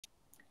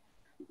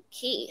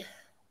Okay.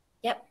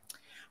 Yep.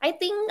 I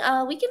think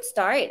we can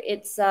start.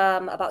 It's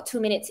about 2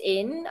 minutes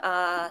in.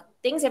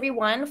 Thanks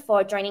everyone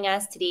for joining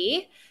us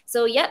today.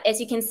 So, yep,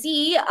 as you can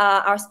see,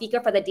 our speaker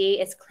for the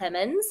day is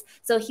Clemens.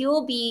 So he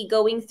will be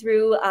going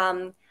through,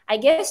 I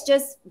guess,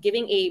 just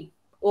giving a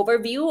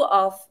overview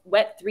of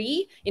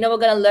Web3. We're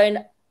gonna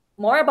learn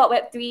more about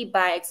Web3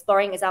 by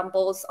exploring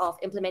examples of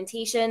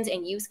implementations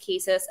and use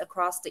cases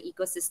across the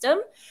ecosystem.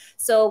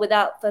 So,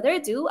 without further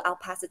ado, I'll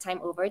pass the time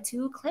over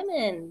to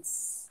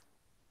Clemens.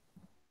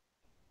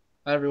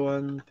 Hi,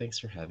 everyone. Thanks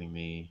for having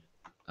me.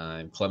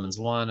 I'm Clemens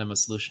Wan. I'm a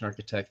solution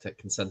architect at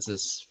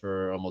Consensus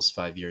for almost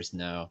 5 years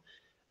now,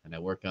 and I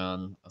work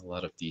on a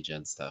lot of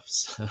DGen stuff.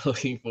 So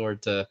looking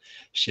forward to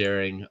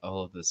sharing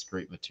all of this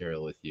great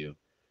material with you.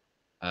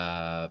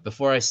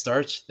 Before I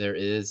start, there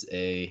is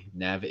a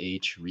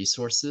NAVH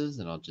resources,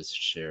 and I'll just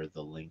share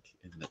the link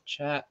in the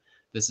chat.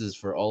 This is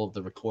for all of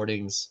the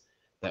recordings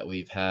that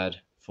we've had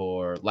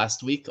for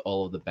last week,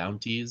 all of the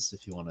bounties.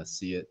 If you want to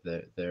see it,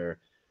 they're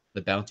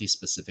the bounty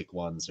specific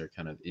ones are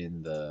kind of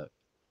in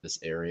this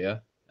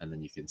area, and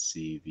then you can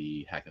see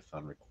the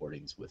hackathon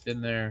recordings within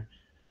there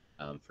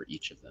for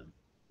each of them.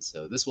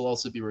 So this will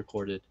also be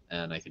recorded,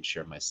 and I can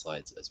share my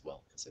slides as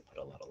well because I put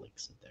a lot of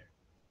links in there.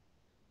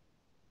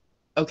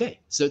 Okay,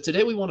 so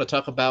today we want to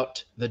talk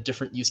about the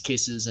different use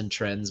cases and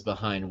trends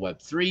behind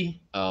Web3.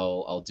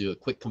 I'll do a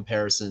quick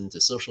comparison to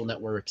social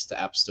networks, to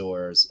app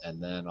stores,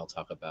 and then I'll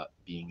talk about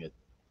being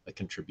a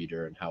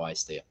contributor and how I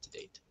stay up to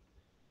date.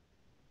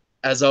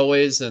 As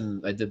always,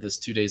 and I did this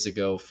 2 days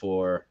ago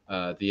for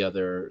the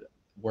other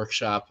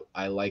workshop,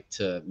 I like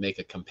to make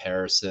a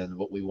comparison.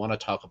 What we want to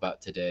talk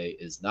about today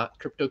is not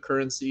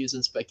cryptocurrencies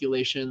and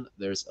speculation.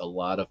 There's a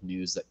lot of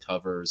news that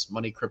covers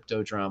money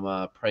crypto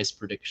drama, price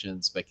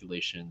prediction,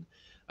 speculation.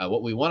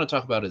 What we want to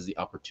talk about is the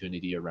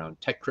opportunity around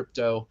tech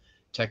crypto.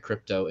 Tech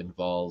crypto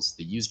involves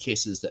the use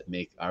cases that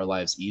make our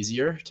lives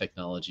easier.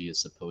 Technology is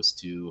supposed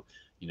to,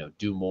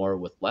 do more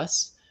with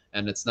less.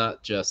 And it's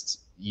not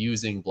just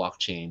using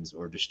blockchains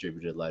or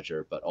distributed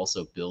ledger, but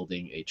also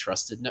building a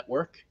trusted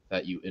network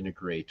that you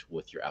integrate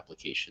with your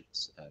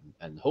applications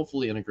and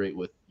hopefully integrate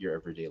with your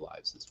everyday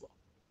lives as well.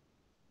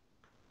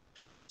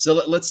 So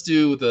let's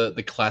do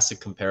the classic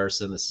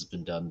comparison. This has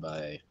been done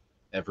by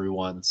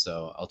everyone.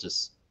 So I'll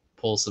just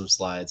pull some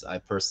slides. I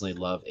personally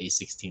love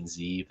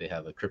A16Z. They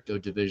have a crypto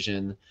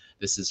division.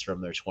 This is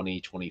from their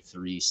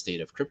 2023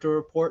 State of Crypto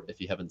report. If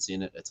you haven't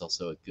seen it, it's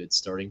also a good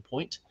starting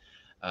point.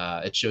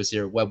 It shows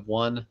here Web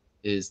 1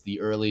 is the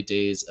early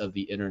days of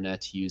the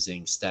internet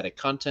using static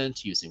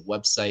content, using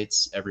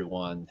websites.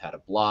 Everyone had a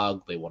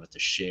blog. They wanted to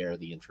share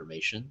the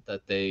information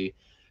that they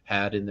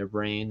had in their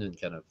brain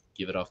and kind of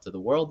give it off to the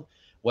world.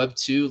 Web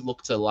 2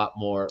 looked a lot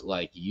more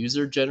like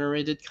user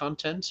generated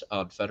content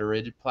on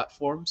federated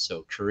platforms.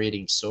 So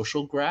creating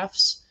social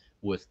graphs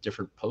with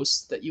different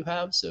posts that you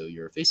have. So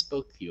your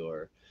Facebook,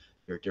 your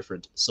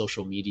different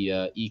social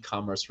media,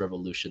 e-commerce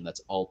revolution,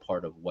 that's all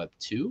part of Web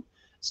 2.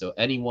 So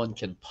anyone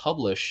can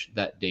publish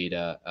that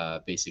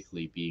data,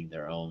 basically being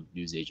their own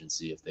news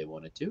agency if they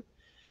wanted to.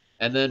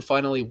 And then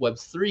finally,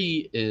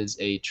 Web3 is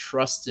a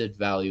trusted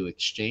value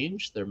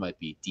exchange. There might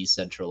be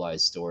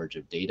decentralized storage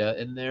of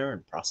data in there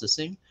and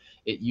processing.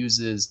 It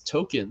uses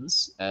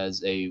tokens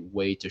as a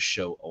way to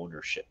show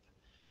ownership.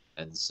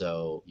 And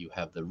so you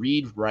have the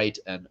read, write,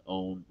 and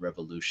own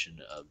revolution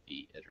of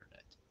the internet.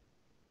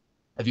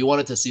 If you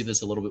wanted to see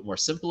this a little bit more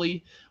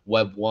simply,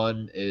 Web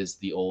 1 is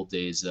the old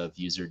days of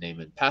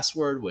username and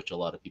password, which a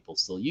lot of people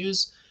still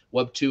use.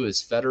 Web 2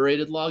 is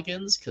federated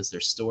logins because they're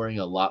storing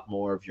a lot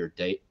more of your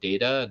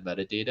data and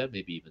metadata,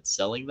 maybe even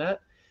selling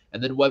that.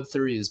 And then Web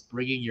 3 is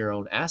bringing your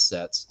own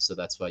assets, so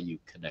that's why you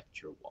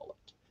connect your wallet.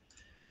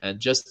 And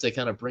just to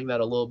kind of bring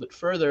that a little bit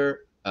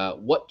further,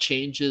 what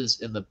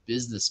changes in the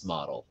business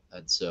model?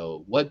 And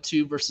so Web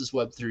 2 versus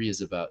Web 3 is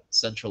about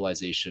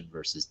centralization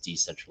versus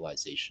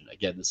decentralization.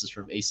 Again, this is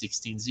from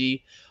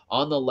A16Z.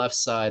 On the left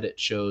side, it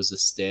shows a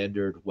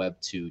standard Web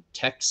 2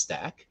 tech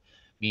stack,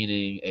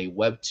 meaning a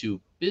Web 2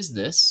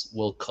 business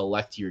will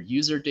collect your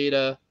user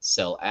data,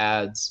 sell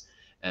ads,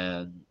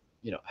 and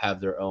have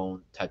their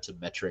own types of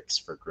metrics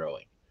for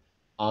growing.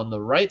 On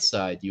the right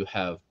side, you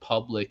have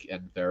public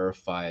and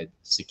verified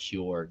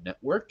secure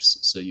networks.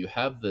 So you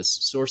have this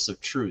source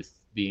of truth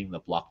being the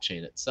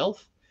blockchain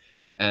itself.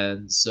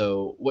 And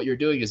so what you're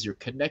doing is you're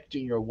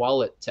connecting your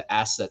wallet to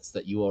assets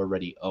that you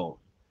already own.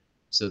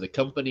 So the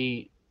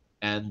company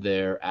and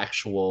their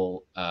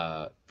actual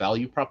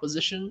value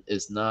proposition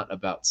is not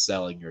about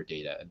selling your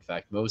data. In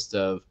fact, most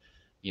of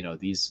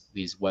these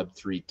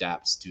Web3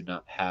 dApps do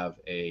not have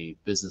a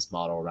business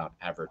model around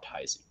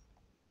advertising.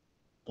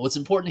 What's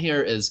important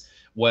here is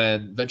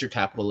when venture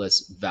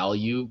capitalists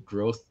value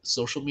growth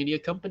social media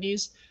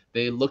companies,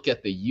 they look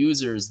at the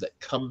users that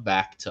come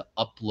back to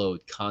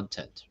upload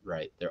content,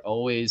 right? They're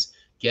always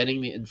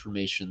getting the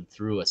information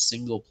through a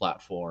single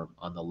platform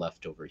on the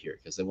left over here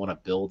because they want to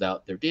build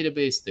out their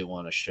database. They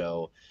want to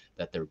show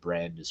that their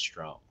brand is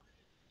strong.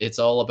 It's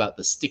all about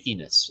the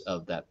stickiness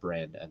of that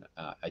brand and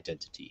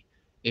identity.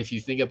 If you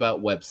think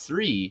about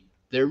Web3,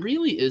 there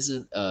really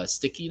isn't a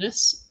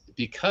stickiness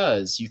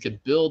because you can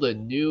build a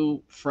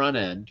new front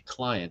end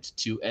client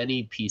to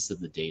any piece of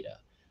the data.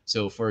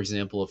 So, for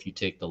example, if you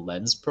take the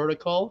Lens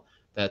protocol,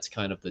 that's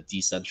kind of the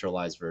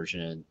decentralized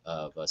version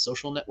of a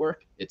social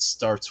network. It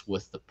starts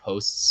with the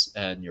posts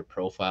and your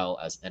profile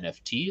as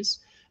NFTs.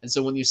 And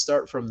so when you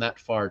start from that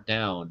far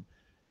down,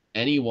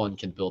 anyone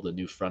can build a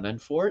new front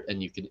end for it,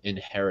 and you can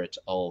inherit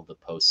all of the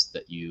posts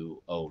that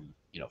you own,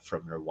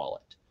 from your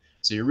wallet.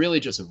 So you're really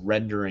just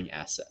rendering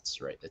assets,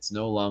 right? It's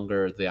no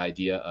longer the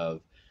idea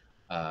of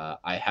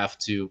I have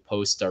to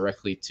post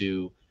directly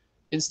to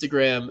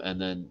Instagram and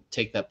then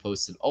take that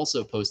post and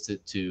also post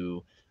it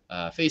to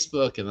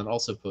Facebook and then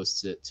also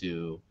post it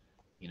to,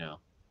 you know,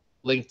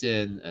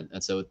 LinkedIn.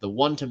 And so the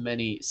one to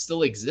many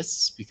still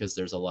exists because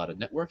there's a lot of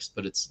networks,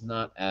 but it's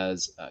not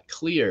as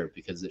clear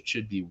because it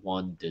should be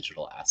one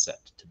digital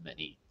asset to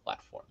many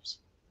platforms.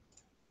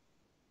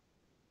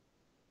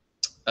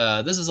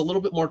 This is a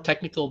little bit more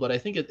technical, but I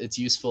think it's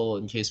useful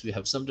in case we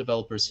have some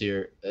developers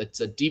here.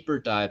 It's a deeper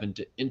dive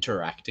into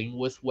interacting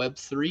with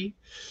Web3.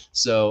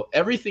 So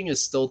everything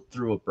is still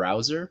through a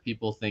browser.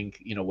 People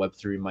think,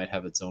 Web3 might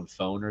have its own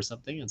phone or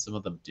something, and some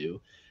of them do.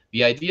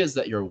 The idea is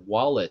that your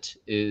wallet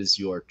is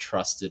your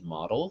trusted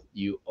model.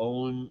 You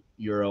own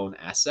your own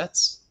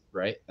assets,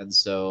 right? And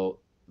so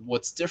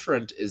what's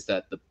different is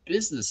that the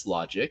business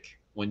logic,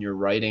 when you're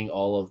writing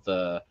all of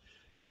the,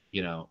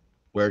 you know,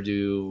 where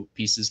do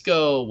pieces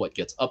go, what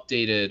gets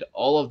updated,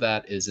 all of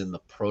that is in the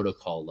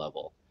protocol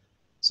level.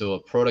 So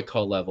a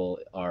protocol level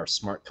are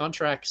smart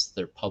contracts.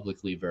 They're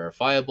publicly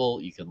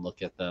verifiable. You can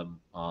look at them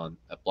on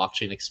a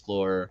blockchain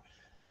explorer.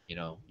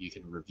 You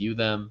can review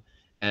them.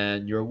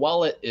 And your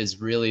wallet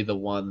is really the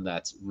one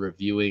that's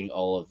reviewing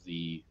all of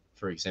the,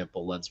 for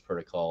example, Lens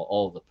protocol,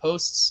 all of the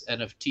posts,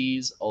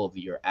 NFTs, all of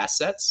your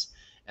assets.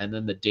 And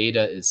then the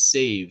data is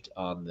saved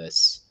on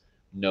this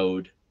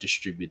node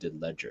distributed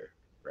ledger,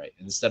 right?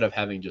 Instead of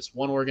having just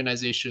one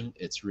organization,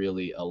 it's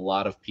really a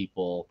lot of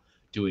people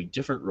doing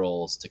different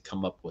roles to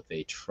come up with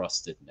a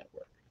trusted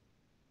network.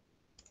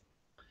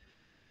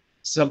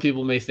 Some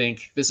people may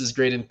think this is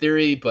great in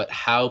theory, but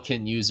how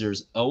can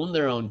users own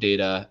their own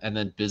data and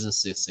then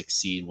businesses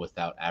succeed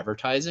without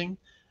advertising?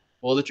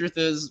 Well, the truth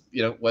is,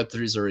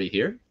 Web3 is already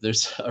here.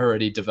 There's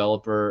already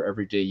developer,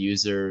 everyday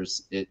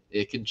users.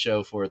 It can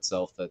show for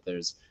itself that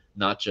there's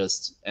not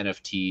just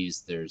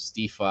NFTs, there's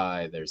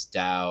DeFi, there's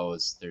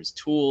DAOs, there's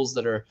tools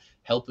that are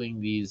helping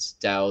these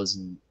DAOs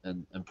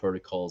and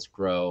protocols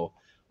grow.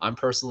 I'm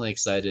personally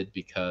excited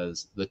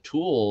because the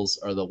tools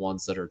are the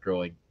ones that are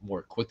growing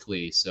more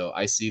quickly. So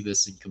I see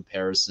this in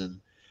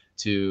comparison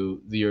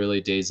to the early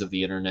days of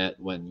the internet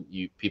when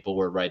people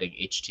were writing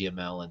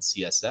HTML and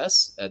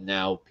CSS, and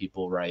now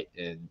people write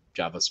in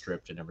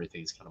JavaScript and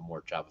everything's kind of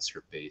more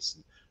JavaScript based.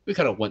 And we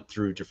kind of went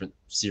through different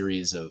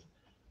series of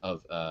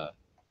uh,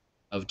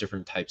 of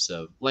different types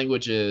of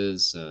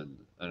languages, and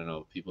I don't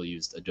know, people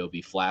used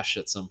Adobe Flash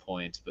at some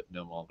point, but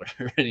no longer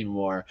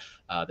anymore.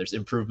 There's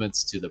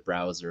improvements to the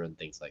browser and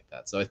things like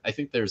that. So I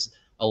think there's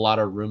a lot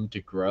of room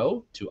to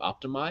grow, to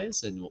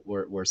optimize, and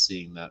we're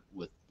seeing that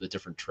with the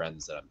different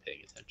trends that I'm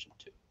paying attention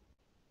to.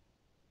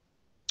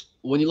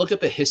 When you look at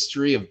the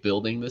history of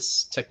building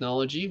this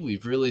technology,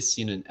 we've really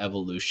seen an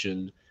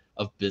evolution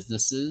of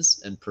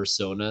businesses and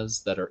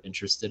personas that are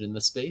interested in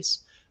the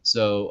space.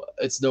 So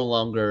it's no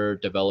longer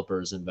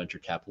developers and venture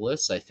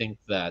capitalists. I think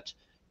that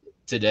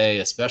today,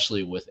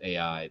 especially with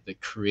AI, the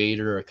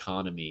creator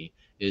economy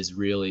is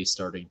really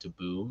starting to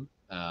boom,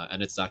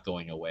 and it's not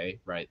going away,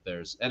 right?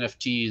 There's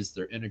NFTs,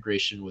 their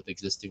integration with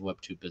existing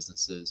Web2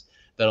 businesses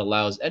that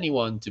allows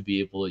anyone to be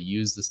able to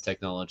use this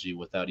technology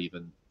without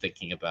even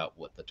thinking about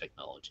what the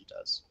technology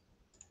does.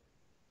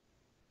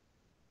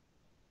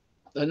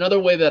 Another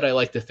way that I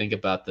like to think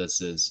about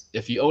this is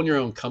if you own your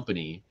own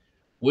company,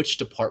 which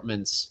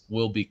departments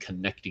will be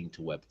connecting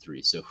to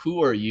Web3? So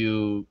who are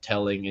you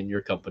telling in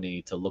your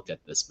company to look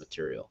at this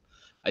material?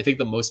 I think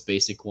the most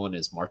basic one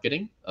is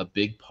marketing. A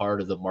big part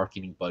of the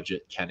marketing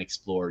budget can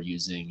explore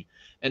using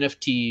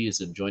NFTs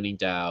and joining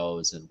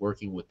DAOs and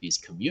working with these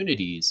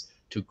communities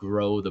to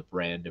grow the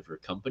brand of your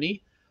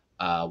company.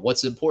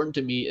 What's important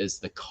to me is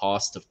the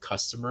cost of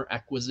customer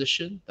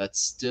acquisition. That's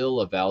still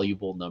a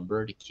valuable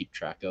number to keep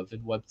track of in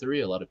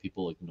Web3. A lot of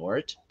people ignore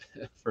it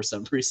for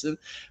some reason,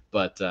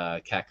 but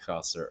CAC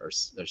costs are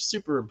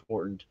super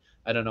important.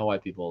 I don't know why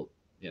people,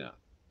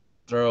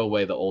 throw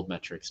away the old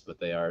metrics, but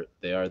they are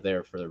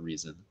there for a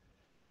reason.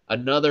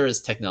 Another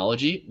is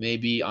technology.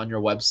 Maybe on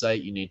your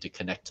website, you need to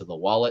connect to the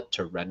wallet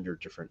to render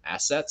different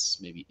assets,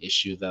 maybe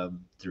issue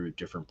them through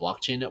different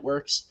blockchain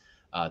networks.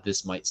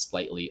 This might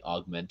slightly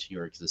augment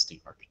your existing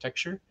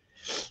architecture.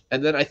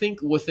 And then I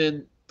think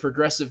within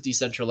progressive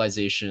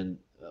decentralization,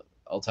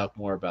 I'll talk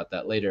more about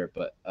that later,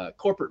 but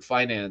corporate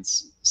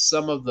finance,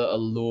 some of the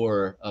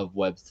allure of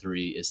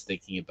Web3 is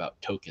thinking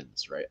about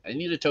tokens, right? I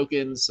need a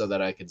token so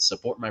that I can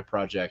support my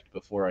project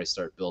before I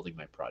start building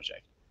my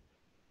project.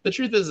 The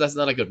truth is that's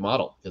not a good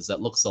model because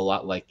that looks a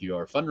lot like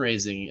you're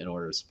fundraising in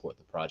order to support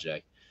the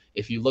project.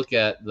 if you look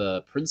at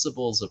the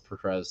principles of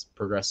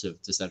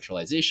progressive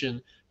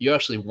decentralization, you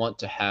actually want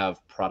to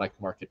have product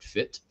market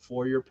fit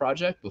for your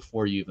project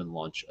before you even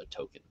launch a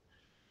token.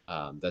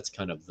 That's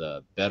kind of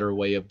the better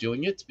way of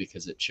doing it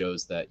because it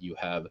shows that you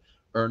have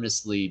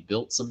earnestly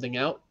built something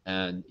out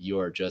and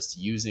you're just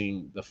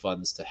using the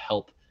funds to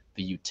help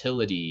the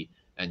utility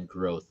and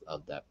growth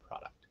of that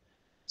product.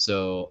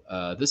 So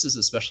this is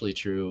especially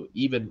true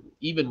even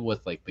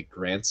with like the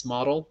grants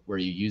model where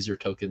you use your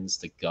tokens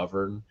to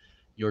govern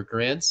your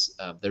grants.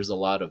 There's a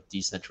lot of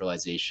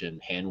decentralization,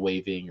 hand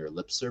waving, or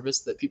lip service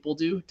that people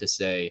do to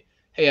say,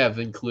 "Hey, I've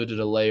included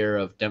a layer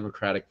of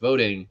democratic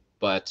voting,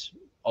 but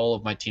all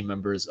of my team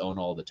members own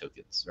all the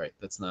tokens." Right?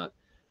 That's not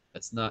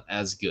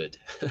as good,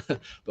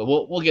 but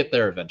we'll get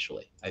there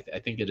eventually. I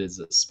think it is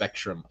a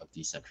spectrum of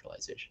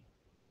decentralization.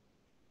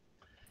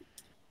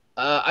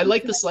 I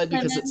like the slide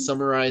because it Clemens,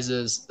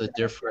 summarizes the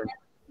different.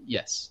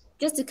 Yes.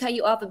 just to cut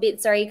you off a bit,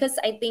 sorry, because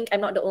I think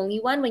I'm not the only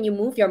one. When you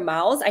move your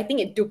mouse, I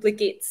think it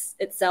duplicates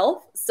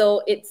itself.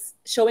 So it's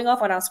showing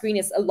off on our screen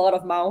is a lot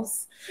of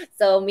mouse.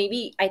 So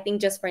maybe I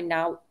think just for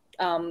now,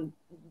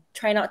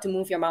 try not to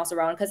move your mouse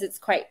around because it's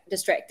quite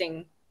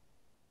distracting.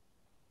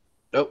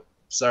 Oh,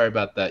 sorry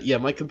about that. Yeah,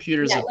 my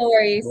computer's Yeah, no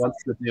worries.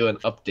 wants to do an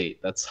update.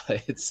 That's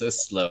why it's so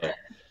slow.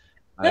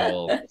 I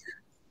will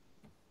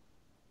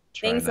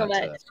try Thanks so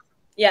not much. to.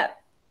 Yeah,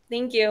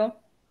 thank you.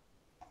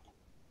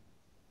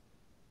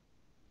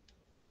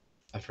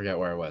 I forgot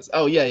where I was.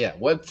 Oh, yeah, yeah.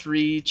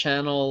 Web3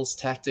 channels,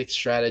 tactics,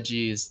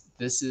 strategies.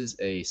 This is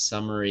a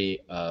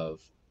summary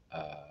of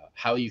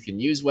how you can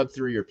use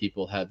Web3 or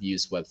people have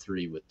used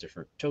Web3 with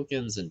different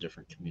tokens and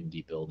different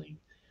community building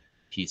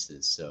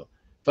pieces. So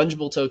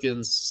fungible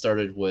tokens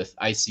started with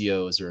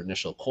ICOs or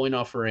initial coin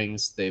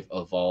offerings. They've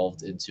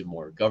evolved into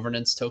more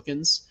governance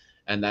tokens,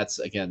 and that's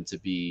again to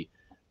be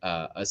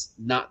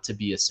not to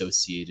be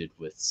associated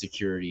with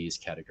securities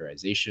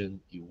categorization.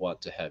 You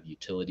want to have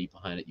utility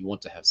behind it. You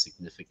want to have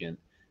significant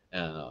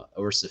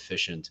or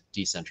sufficient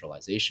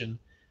decentralization.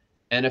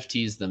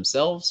 NFTs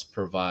themselves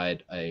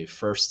provide a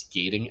first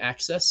gating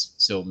access.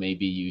 So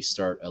maybe you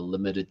start a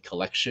limited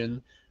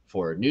collection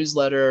for a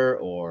newsletter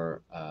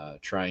or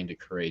trying to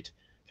create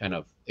kind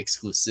of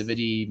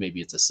exclusivity.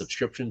 Maybe it's a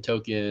subscription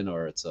token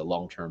or it's a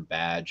long term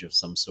badge of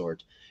some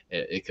sort.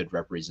 It could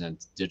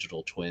represent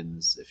digital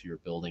twins if you're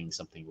building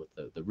something with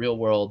the real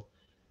world.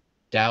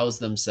 DAOs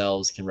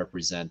themselves can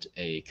represent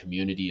a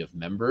community of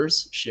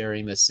members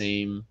sharing the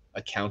same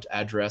account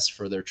address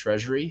for their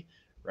treasury,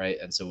 right?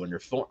 And so when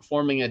you're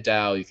forming a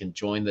DAO, you can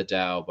join the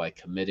DAO by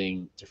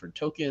committing different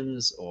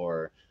tokens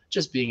or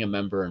just being a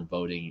member and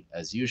voting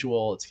as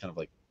usual. It's kind of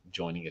like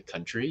joining a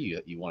country.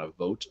 You want to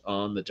vote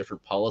on the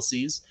different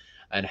policies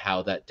and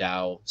how that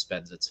DAO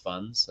spends its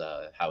funds,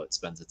 how it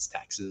spends its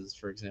taxes,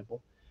 for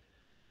example.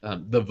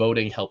 The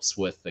voting helps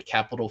with the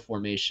capital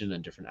formation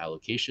and different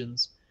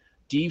allocations.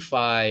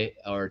 DeFi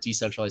or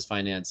decentralized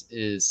finance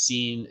is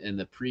seen in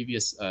the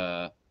previous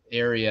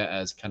area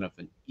as kind of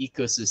an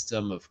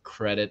ecosystem of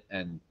credit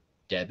and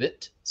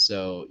debit.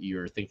 So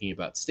you're thinking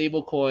about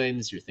stable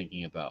coins, you're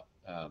thinking about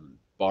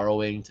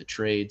borrowing to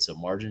trade, so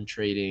margin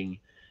trading,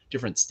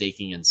 different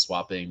staking and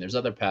swapping. There's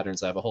other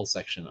patterns. I have a whole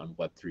section on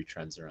Web3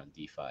 trends around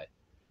DeFi.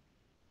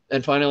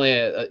 And finally,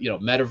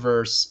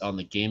 metaverse on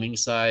the gaming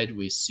side,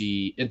 we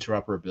see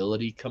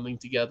interoperability coming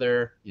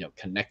together.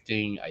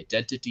 Connecting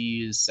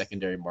identities,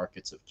 secondary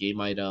markets of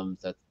game items.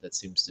 That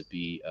seems to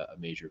be a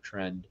major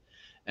trend.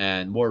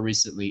 And more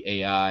recently,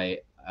 AI.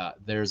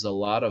 There's a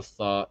lot of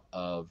thought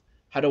of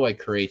how do I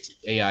create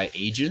AI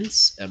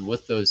agents, and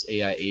with those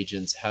AI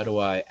agents, how do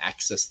I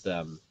access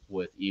them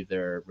with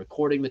either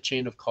recording the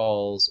chain of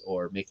calls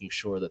or making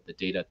sure that the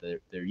data that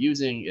they're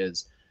using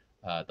is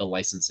the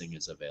licensing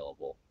is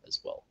available as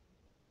well.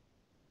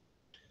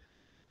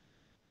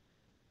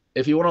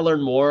 If you want to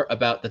learn more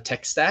about the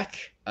tech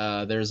stack,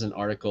 there's an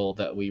article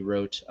that we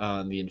wrote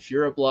on the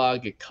Infura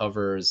blog. It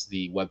covers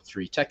the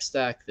Web3 tech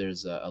stack.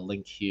 There's a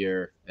link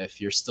here.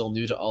 If you're still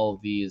new to all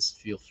of these,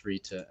 feel free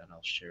to, and I'll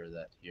share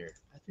that here.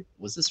 I think,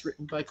 was this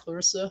written by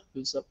Clarissa,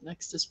 who's up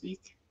next to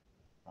speak?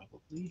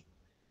 Probably.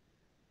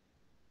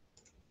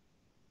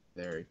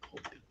 Very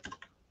cool.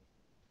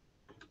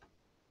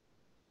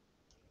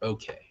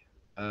 Okay,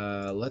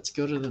 let's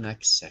go to the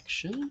next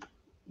section.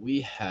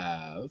 We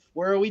have,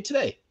 where are we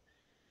today?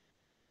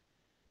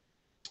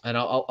 And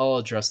I'll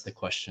address the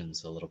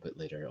questions a little bit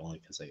later, only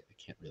because I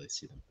can't really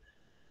see them.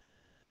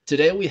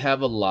 Today we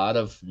have a lot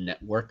of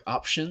network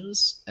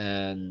options,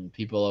 and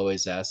people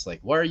always ask, like,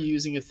 why are you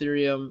using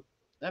Ethereum?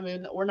 I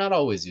mean, we're not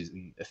always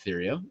using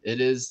Ethereum.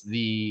 It's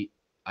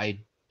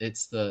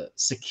the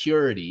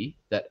security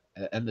that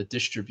and the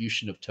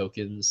distribution of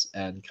tokens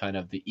and kind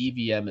of the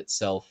EVM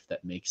itself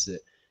that makes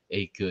it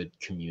a good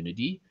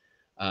community.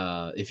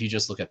 If you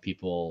just look at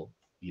people,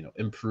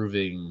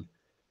 improving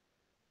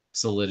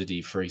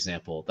Solidity, for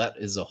example, that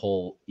is a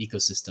whole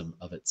ecosystem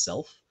of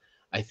itself.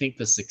 I think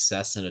the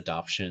success and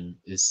adoption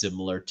is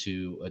similar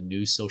to a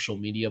new social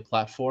media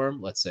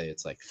platform. Let's say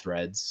it's like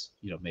Threads,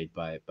 made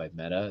by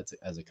Meta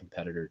as a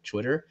competitor to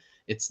Twitter.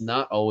 It's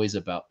not always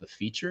about the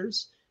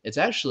features. It's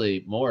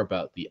actually more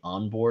about the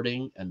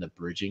onboarding and the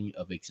bridging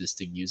of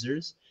existing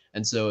users.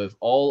 And so if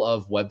all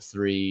of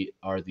Web3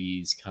 are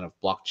these kind of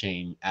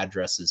blockchain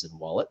addresses and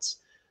wallets,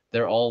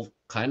 they're all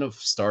kind of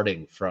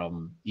starting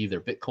from either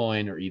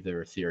Bitcoin or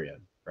either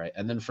Ethereum, right?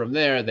 And then from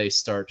there, they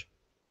start,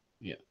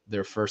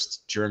 their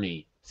first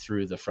journey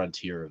through the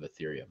frontier of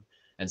Ethereum.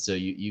 And so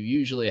you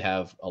usually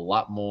have a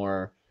lot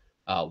more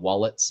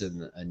wallets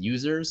and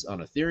users on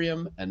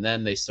Ethereum, and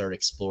then they start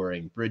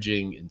exploring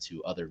bridging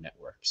into other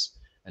networks.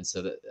 And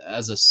so that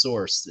as a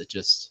source, it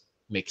just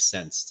makes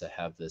sense to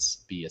have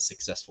this be a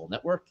successful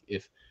network.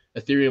 If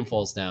Ethereum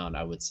falls down,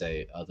 I would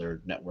say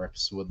other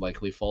networks would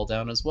likely fall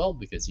down as well,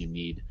 because you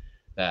need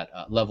that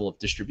level of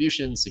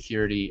distribution,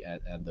 security,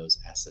 and those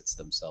assets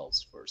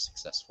themselves for a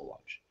successful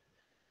launch.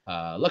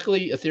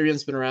 Luckily,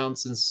 Ethereum's been around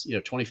since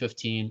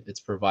 2015. It's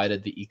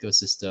provided the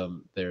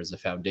ecosystem. There's a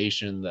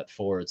foundation that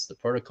forwards the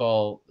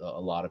protocol.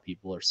 A lot of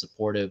people are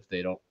supportive.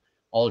 They don't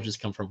all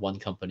just come from one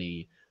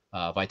company.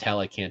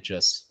 Vitalik can't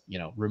just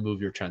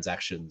remove your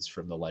transactions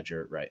from the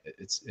ledger, right?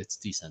 It's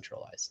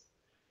decentralized.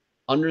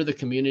 Under the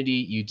community,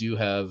 you do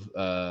have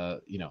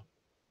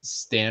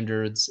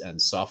standards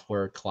and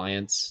software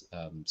clients.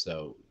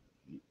 So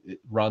it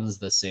runs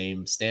the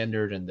same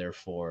standard, and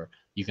therefore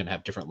you can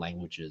have different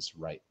languages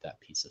write that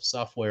piece of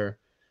software.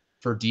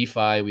 For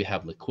DeFi, we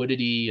have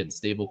liquidity and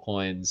stable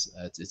coins.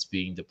 It's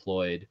being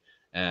deployed,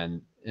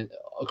 and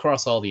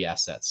across all the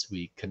assets,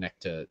 we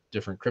connect to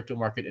different crypto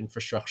market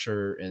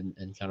infrastructure and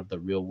kind of the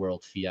real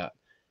world fiat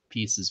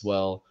piece as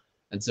well.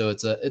 And so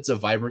it's a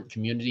vibrant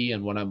community.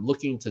 And when I'm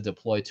looking to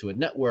deploy to a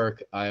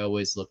network, I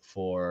always look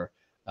for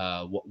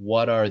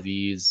what are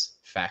these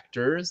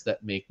factors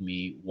that make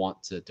me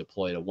want to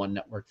deploy to one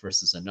network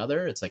versus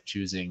another. It's like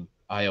choosing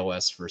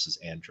iOS versus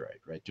Android,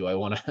 right? Do I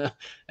want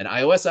an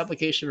iOS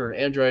application or an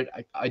Android?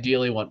 I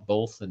ideally want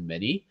both and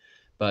many,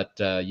 but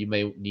you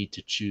may need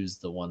to choose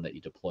the one that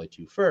you deploy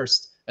to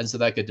first. And so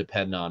that could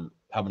depend on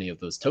how many of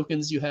those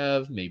tokens you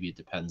have. Maybe it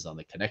depends on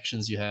the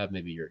connections you have.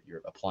 Maybe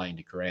you're applying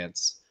to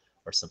grants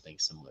or something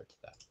similar to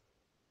that.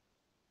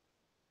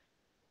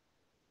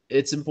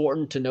 It's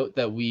important to note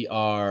that we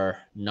are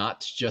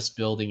not just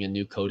building a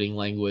new coding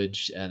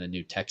language and a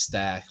new tech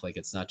stack. Like,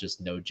 it's not just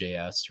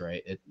Node.js,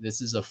 right? This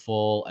is a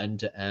full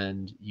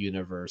end-to-end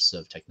universe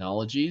of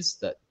technologies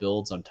that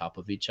builds on top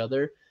of each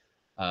other.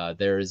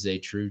 There is a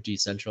true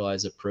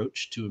decentralized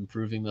approach to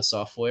improving the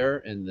software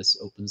in this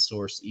open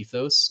source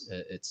ethos.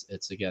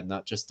 It's again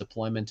not just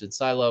deployment in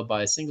silo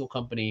by a single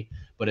company,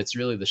 but it's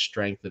really the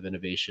strength of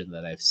innovation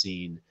that I've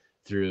seen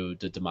through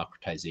the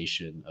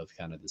democratization of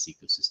kind of this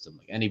ecosystem.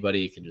 Like,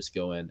 anybody can just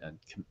go in and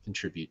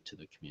contribute to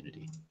the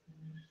community.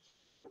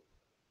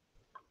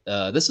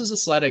 This was a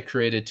slide I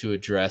created to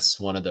address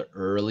one of the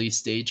early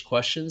stage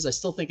questions. I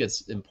still think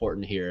it's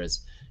important here,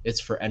 as it's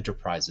for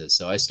enterprises.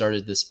 So I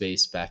started this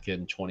space back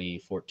in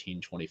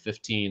 2014,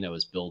 2015. I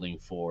was building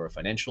for a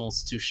financial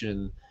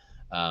institution,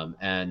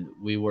 and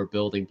we were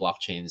building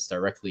blockchains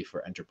directly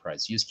for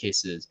enterprise use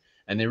cases.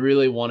 And they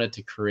really wanted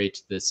to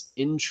create this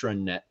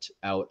intranet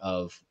out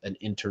of an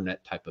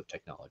internet type of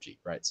technology,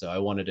 right? So I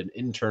wanted an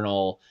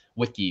internal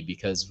wiki,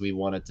 because we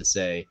wanted to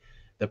say,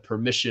 the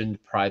permissioned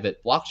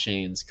private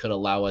blockchains could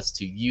allow us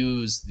to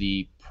use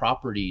the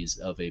properties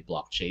of a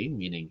blockchain,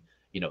 meaning,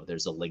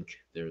 there's a link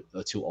there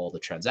to all the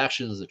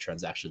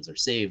transactions are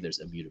saved, there's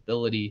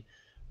immutability,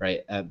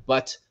 right?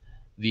 But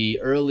the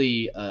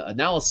early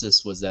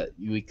analysis was that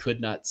we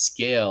could not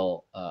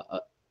scale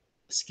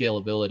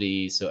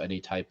scalability, so any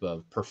type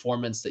of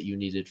performance that you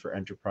needed for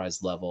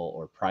enterprise level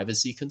or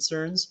privacy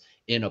concerns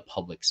in a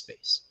public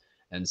space.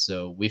 And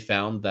so we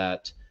found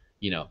that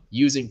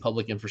using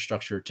public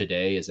infrastructure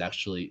today is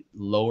actually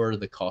lower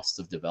the cost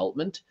of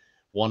development.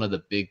 One of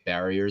the big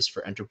barriers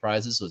for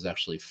enterprises was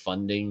actually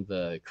funding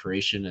the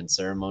creation and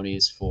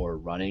ceremonies for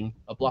running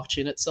a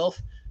blockchain itself.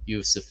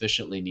 You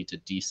sufficiently need to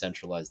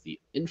decentralize the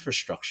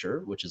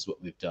infrastructure, which is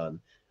what we've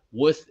done,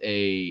 with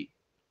a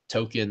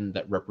token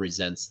that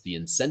represents the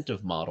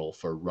incentive model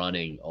for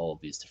running all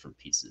of these different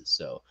pieces.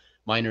 So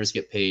miners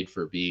get paid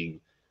for being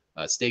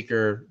a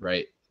staker,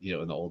 right?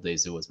 In the old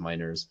days, it was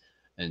miners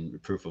and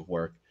proof of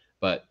work,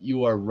 but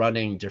you are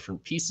running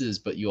different pieces,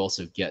 but you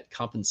also get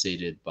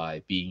compensated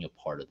by being a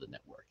part of the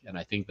network. And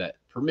I think that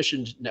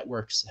permissioned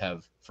networks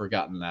have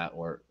forgotten that,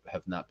 or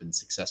have not been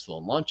successful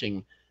in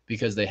launching,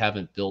 because they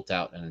haven't built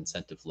out an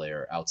incentive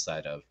layer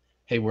outside of,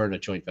 hey, we're in a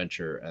joint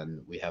venture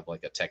and we have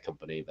like a tech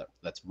company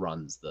that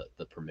runs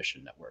the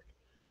permission network.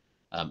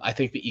 I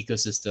think the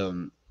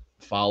ecosystem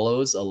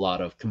follows a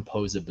lot of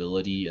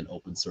composability and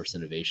open source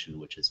innovation,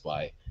 which is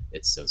why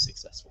it's so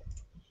successful.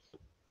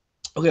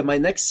 Okay, my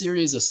next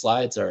series of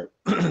slides are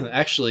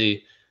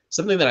actually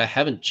something that I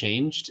haven't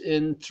changed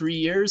in 3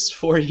 years,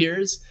 4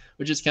 years,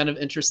 which is kind of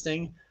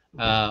interesting.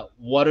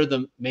 What are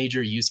the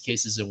major use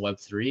cases in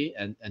Web3?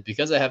 And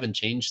because I haven't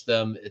changed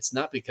them, it's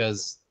not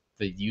because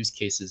the use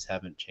cases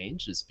haven't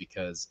changed, it's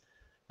because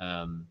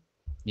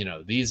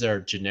these are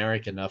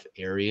generic enough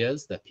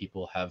areas that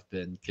people have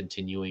been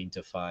continuing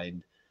to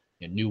find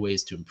new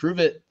ways to improve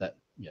it, that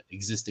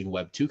existing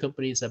Web2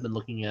 companies have been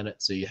looking at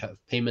it. So you have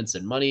payments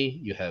and money,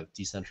 you have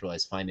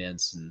decentralized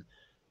finance and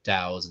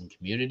DAOs and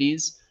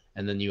communities,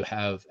 and then you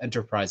have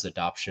enterprise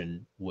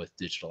adoption with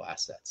digital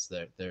assets.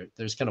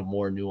 There's kind of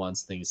more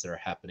nuanced things that are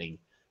happening,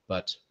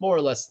 but more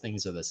or less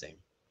things are the same.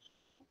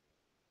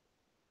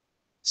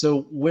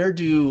 So where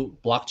do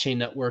blockchain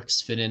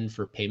networks fit in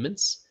for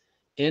payments?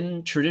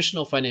 In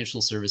traditional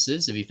financial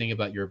services, if you think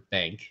about your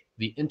bank,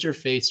 the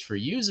interface for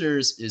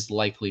users is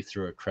likely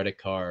through a credit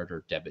card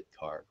or debit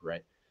card,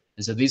 right?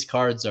 And so these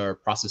cards are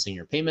processing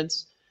your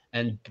payments,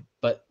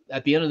 but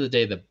at the end of the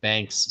day, the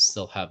banks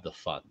still have the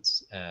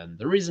funds. And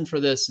the reason for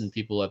this, and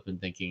people have been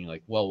thinking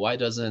like, well, why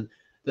doesn't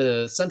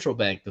the central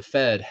bank, the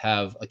Fed,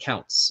 have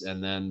accounts?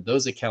 And then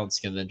those accounts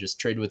can then just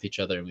trade with each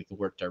other and we can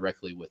work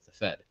directly with the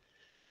Fed.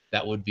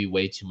 That would be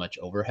way too much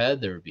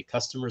overhead. There would be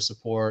customer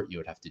support. You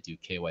would have to do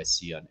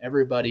KYC on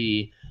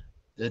everybody.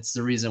 That's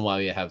the reason why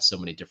we have so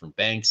many different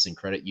banks and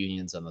credit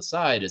unions on the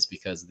side, is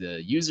because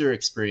the user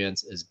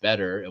experience is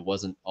better. It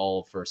wasn't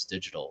all first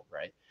digital,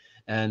 right?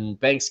 And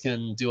banks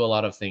can do a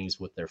lot of things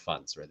with their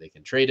funds, right? They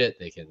can trade it.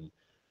 They can,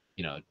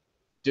 you know,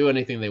 do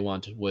anything they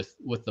want with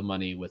the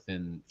money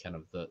within kind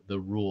of the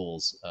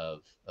rules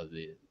of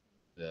the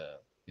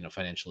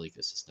financial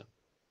ecosystem.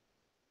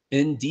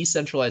 In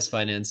decentralized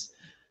finance,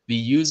 the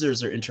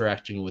users are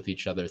interacting with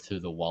each other through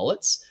the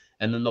wallets,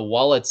 and then the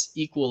wallets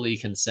equally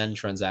can send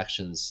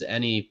transactions to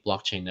any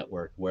blockchain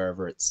network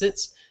wherever it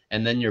sits,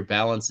 and then your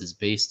balance is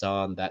based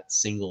on that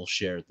single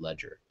shared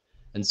ledger.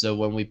 And so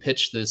when we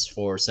pitch this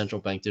for central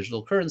bank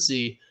digital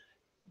currency,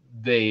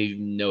 they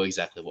know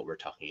exactly what we're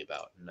talking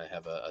about. And I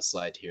have a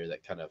slide here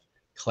that kind of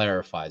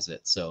clarifies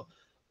it. So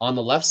on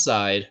the left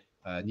side,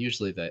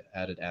 usually the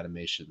added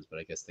animations, but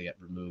I guess they get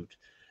removed.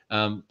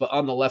 But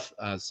on the left,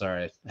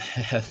 sorry, I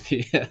have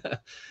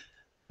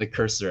the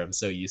cursor. I'm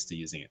so used to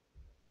using it.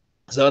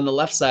 So on the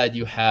left side,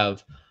 you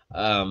have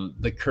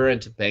the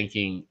current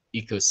banking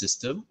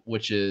ecosystem,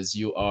 which is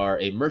you are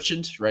a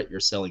merchant, right? You're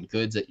selling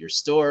goods at your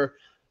store.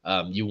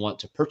 You want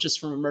to purchase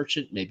from a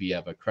merchant. Maybe you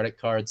have a credit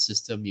card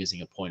system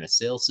using a point of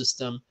sale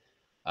system.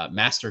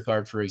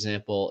 MasterCard, for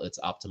example, it's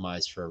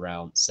optimized for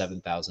around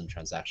 7,000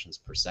 transactions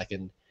per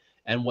second.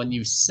 And when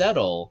you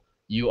settle,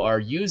 you are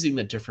using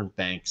the different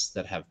banks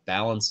that have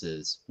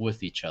balances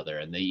with each other.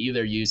 And they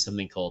either use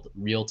something called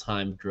real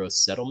time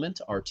gross settlement,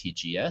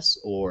 RTGS,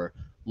 or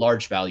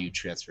large value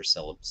transfer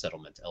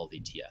settlement,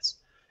 LVTS.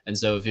 And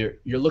so if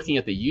you're looking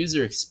at the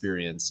user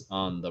experience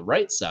on the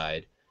right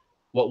side,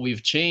 what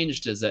we've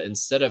changed is that uh,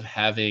 instead of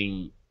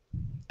having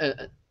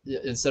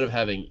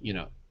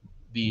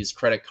these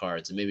credit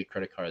cards, and maybe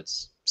credit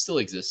cards still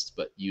exist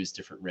but use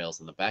different rails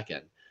on the back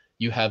end,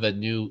 you have a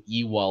new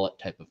e-wallet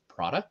type of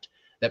product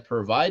that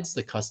provides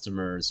the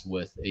customers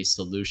with a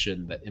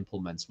solution that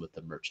implements with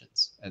the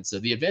merchants. And so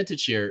the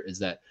advantage here is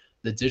that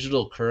the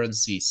digital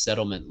currency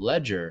settlement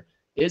ledger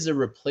is a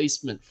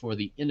replacement for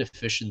the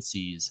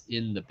inefficiencies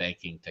in the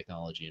banking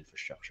technology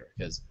infrastructure,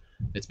 because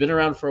it's been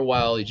around for a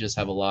while. You just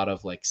have a lot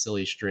of like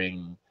silly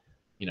string,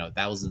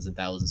 thousands and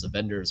thousands of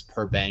vendors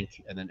per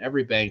bank, and then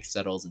every bank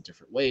settles in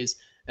different ways,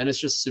 and it's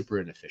just super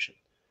inefficient.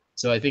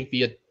 So I think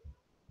the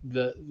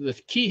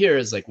key here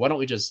is like, why don't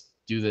we just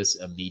do this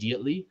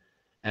immediately?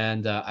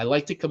 And I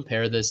like to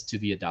compare this to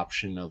the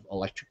adoption of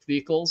electric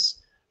vehicles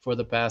for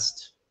the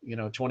past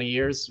 20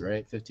 years,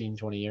 right? 15,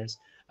 20 years.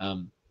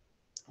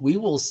 We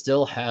will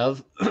still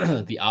have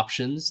the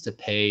options to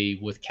pay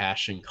with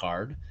cash and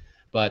card,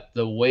 but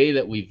the way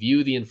that we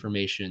view the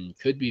information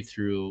could be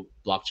through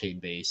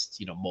blockchain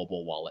based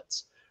mobile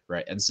wallets,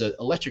 right? And so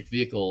electric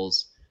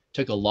vehicles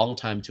took a long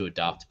time to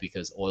adopt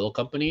because oil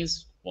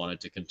companies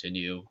wanted to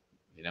continue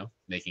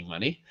making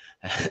money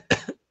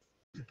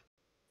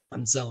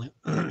and selling.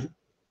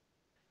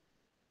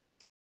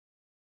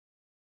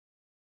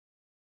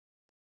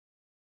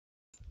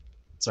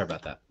 Sorry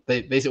about that.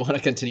 They want to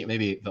continue.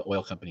 Maybe the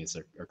oil companies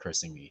are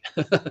cursing me.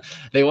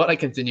 They want to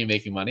continue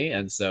making money,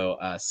 and so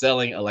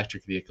selling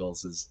electric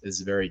vehicles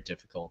is very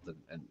difficult,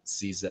 and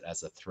sees it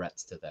as a threat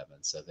to them.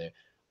 And so they're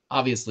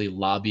obviously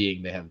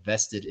lobbying. They have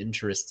vested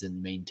interest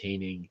in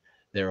maintaining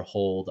their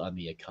hold on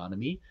the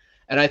economy.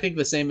 And I think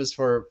the same is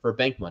for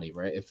bank money,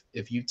 right?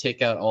 If you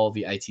take out all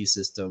the IT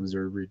systems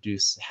or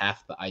reduce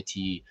half the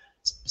IT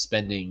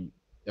spending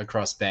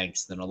across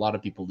banks, then a lot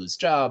of people lose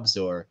jobs,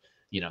 or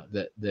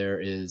that there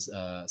is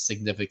a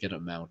significant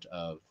amount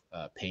of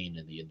pain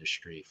in the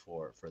industry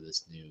for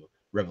this new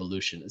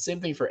revolution. The same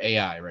thing for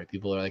AI, right?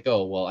 People are like,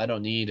 oh, well, I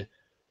don't need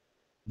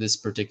this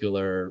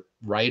particular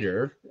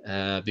writer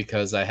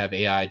because I have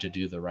AI to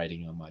do the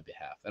writing on my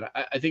behalf. And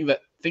I think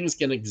that things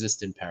can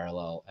exist in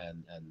parallel,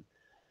 and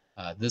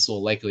this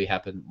will likely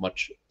happen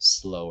much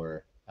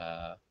slower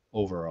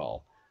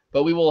overall.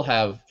 But we will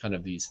have kind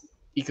of these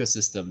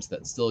ecosystems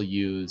that still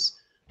use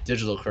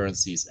digital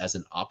currencies as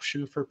an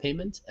option for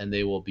payment, and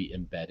they will be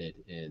embedded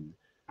in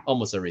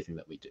almost everything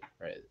that we do,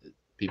 right?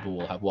 People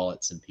will have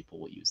wallets and people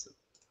will use them.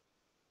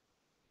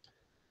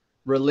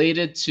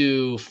 Related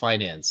to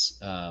finance,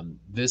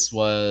 this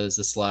was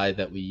a slide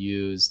that we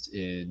used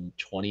in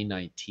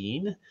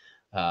 2019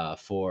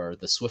 for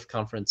the Swift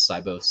conference,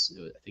 Sibos.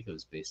 I think it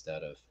was based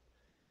out of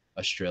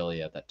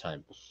Australia at that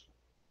time.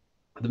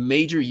 The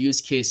major use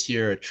case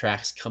here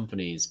attracts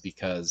companies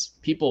because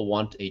people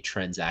want a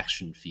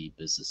transaction fee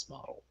business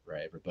model,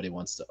 right? Everybody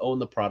wants to own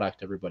the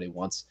product. Everybody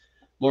wants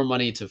more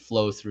money to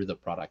flow through the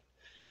product.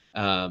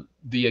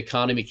 The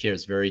economy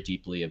cares very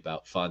deeply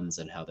about funds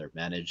and how they're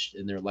managed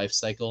in their life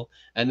cycle.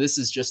 And this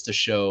is just to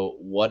show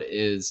what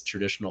is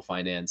traditional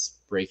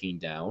finance breaking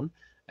down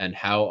and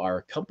how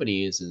are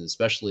companies, and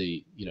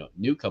especially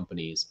new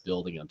companies,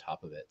 building on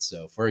top of it.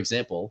 So, for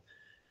example,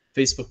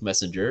 Facebook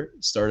Messenger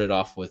started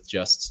off with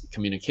just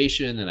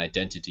communication and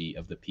identity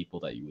of the people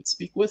that you would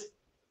speak with.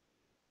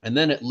 And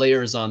then it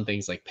layers on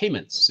things like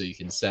payments. So you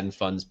can send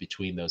funds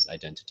between those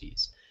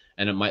identities.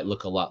 And it might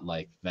look a lot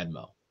like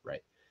Venmo,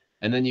 right?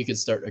 And then you can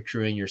start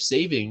accruing your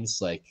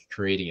savings, like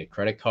creating a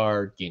credit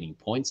card, gaining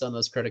points on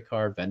those credit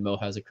card. Venmo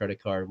has a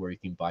credit card where you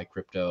can buy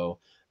crypto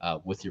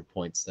with your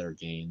points that are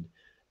gained.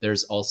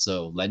 There's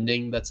also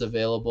lending that's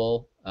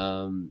available.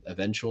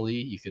 Eventually,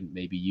 you can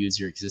maybe use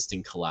your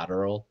existing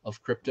collateral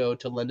of crypto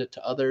to lend it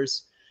to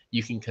others.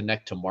 You can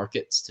connect to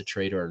markets to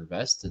trade or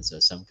invest, and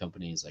so some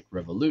companies like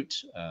Revolut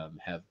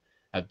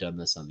have done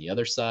this on the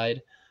other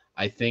side.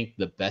 I think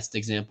the best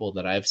example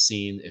that I've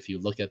seen, if you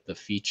look at the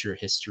feature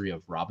history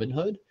of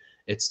Robinhood,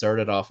 it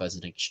started off as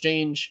an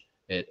exchange.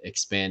 It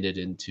expanded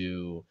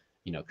into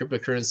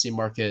cryptocurrency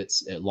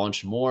markets. It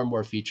launched more and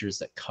more features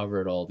that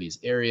covered all these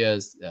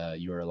areas.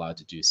 You are allowed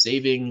to do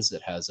savings.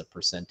 It has a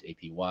percent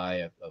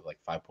APY of like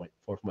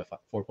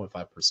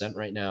 4.5%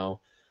 right now.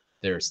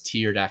 There's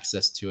tiered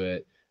access to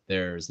it.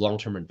 There's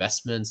long-term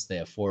investments. They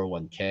have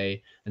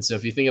 401k. And so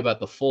if you think about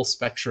the full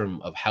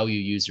spectrum of how you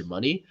use your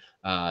money,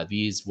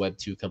 these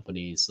Web2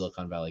 companies,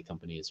 Silicon Valley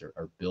companies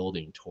are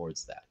building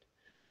towards that.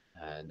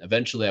 And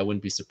eventually, I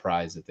wouldn't be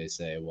surprised if they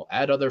say, well,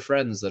 add other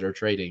friends that are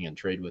trading and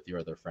trade with your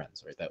other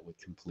friends, right? That would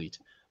complete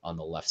on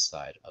the left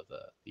side of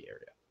the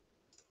area.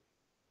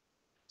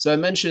 So I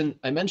mentioned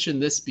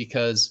this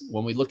because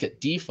when we look at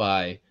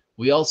DeFi,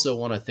 we also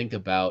want to think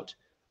about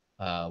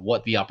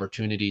what the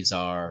opportunities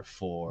are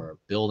for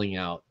building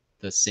out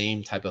the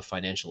same type of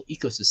financial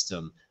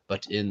ecosystem,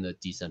 but in the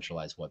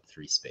decentralized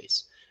Web3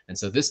 space. And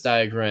so this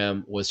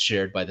diagram was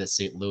shared by the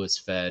St. Louis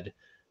Fed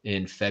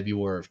in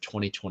February of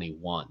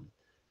 2021.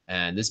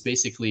 And this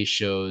basically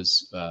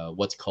shows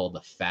what's called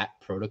the FAT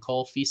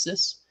protocol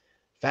thesis.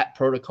 FAT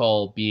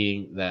protocol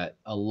being that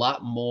a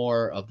lot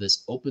more of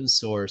this open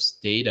source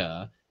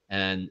data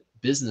and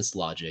business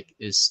logic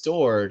is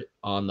stored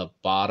on the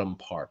bottom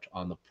part,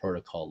 on the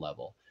protocol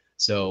level.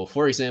 So,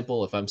 for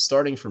example, if I'm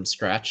starting from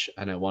scratch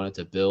and I wanted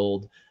to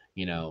build,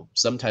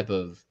 some type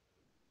of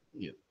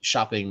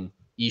shopping,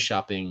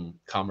 e-shopping,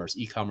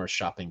 e-commerce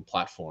shopping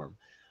platform,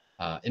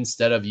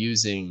 instead of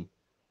using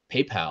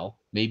PayPal,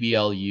 maybe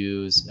I'll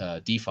use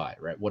DeFi,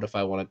 right? What if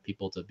I wanted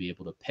people to be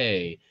able to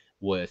pay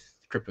with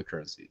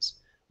cryptocurrencies?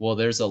 Well,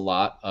 there's a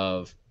lot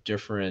of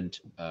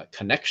different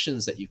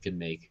connections that you can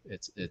make.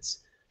 It's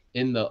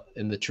in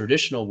the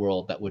traditional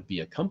world that would be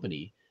a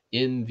company.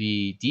 In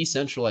the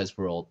decentralized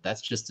world,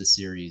 that's just a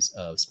series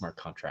of smart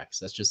contracts.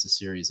 That's just a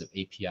series of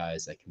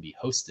APIs that can be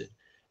hosted,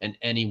 and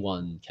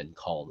anyone can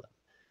call them.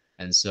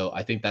 And so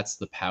I think that's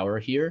the power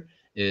here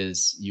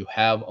is you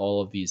have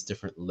all of these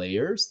different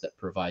layers that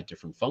provide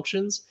different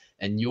functions,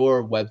 and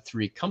your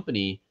Web3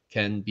 company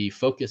can be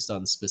focused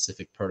on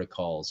specific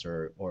protocols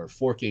or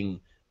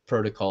forking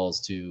protocols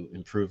to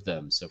improve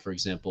them. So for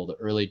example, the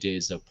early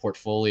days of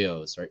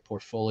portfolios, right?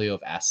 Portfolio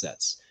of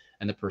assets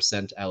and the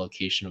percent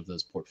allocation of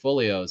those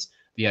portfolios.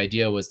 The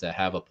idea was to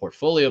have a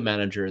portfolio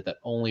manager that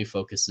only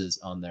focuses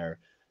on their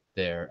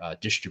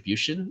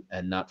distribution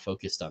and not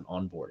focused on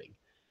onboarding.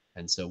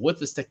 And so with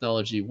this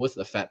technology, with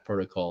the FAT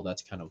protocol,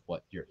 that's kind of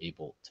what you're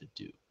able to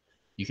do.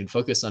 You can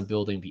focus on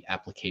building the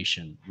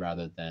application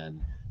rather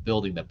than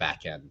building the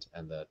backend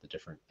and the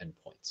different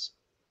endpoints.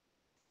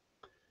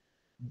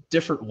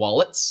 Different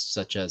wallets,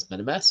 such as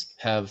MetaMask,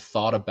 have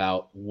thought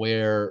about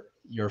where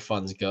your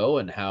funds go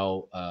and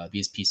how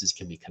these pieces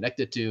can be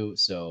connected to.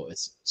 So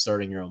it's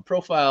starting your own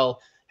profile,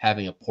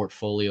 having a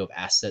portfolio of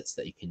assets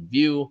that you can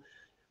view,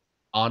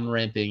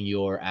 on-ramping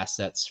your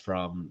assets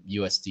from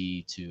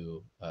USD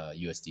to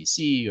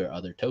USDC or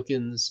other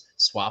tokens,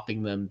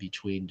 swapping them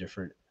between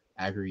different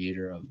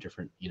aggregator of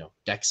different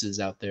dexes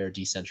out there,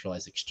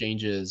 decentralized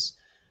exchanges,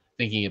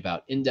 thinking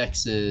about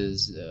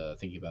indexes,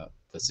 thinking about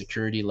the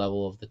security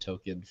level of the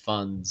token,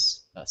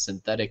 funds,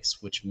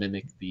 synthetics, which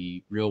mimic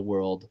the real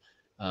world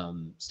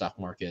stock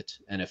market,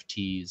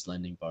 NFTs,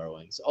 lending,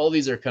 borrowings. All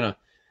these are kind of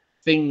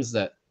things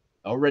that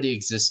already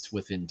exist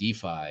within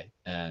DeFi.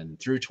 And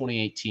through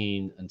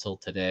 2018 until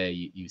today,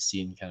 you've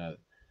seen kind of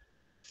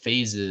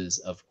phases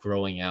of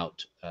growing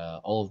out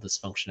all of this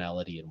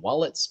functionality in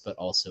wallets, but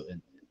also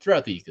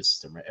throughout the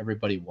ecosystem, right?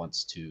 Everybody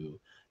wants to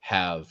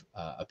have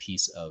a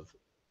piece of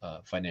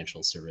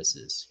financial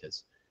services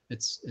because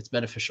it's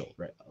beneficial,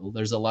 right?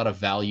 There's a lot of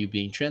value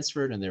being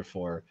transferred, and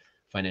therefore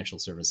financial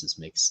services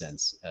makes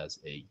sense as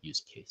a use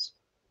case.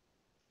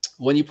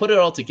 When you put it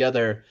all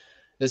together,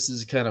 this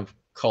is kind of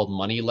called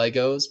money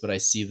Legos, but I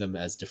see them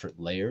as different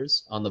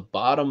layers. On the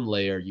bottom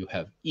layer, you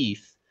have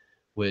ETH,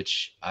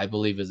 which I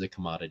believe is a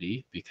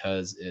commodity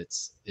because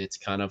it's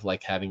kind of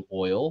like having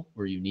oil,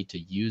 where you need to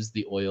use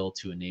the oil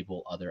to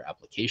enable other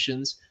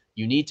applications.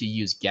 You need to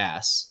use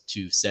gas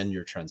to send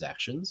your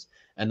transactions.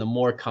 And the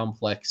more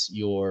complex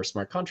your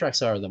smart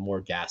contracts are, the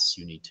more gas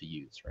you need to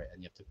use, right?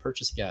 And you have to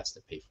purchase gas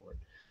to pay for it.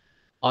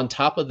 On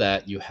top of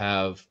that, you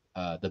have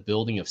the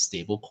building of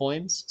stable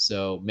coins.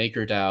 So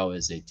MakerDAO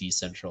is a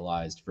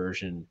decentralized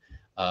version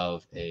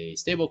of a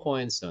stable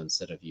coin. So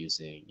instead of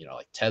using,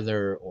 like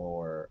Tether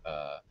or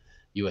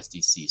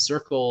USDC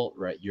Circle,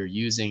 right, you're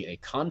using a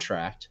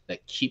contract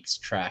that keeps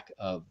track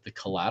of the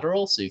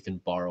collateral so you can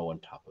borrow on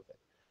top of it.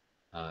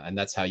 And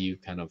that's how you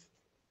kind of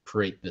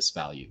create this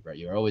value, right?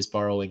 You're always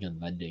borrowing and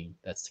lending.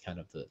 That's kind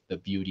of the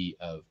beauty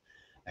of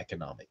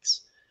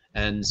economics.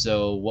 And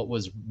so what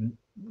was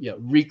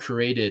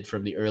recreated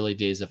from the early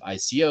days of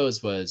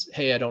ICOs was,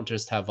 hey, I don't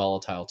just have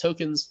volatile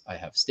tokens, I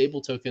have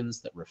stable tokens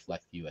that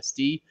reflect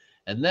USD,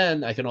 and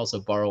then I can also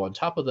borrow on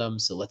top of them.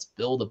 So let's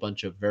build a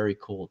bunch of very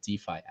cool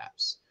DeFi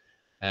apps.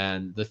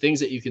 And the things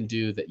that you can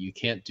do that you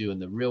can't do in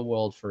the real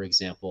world, for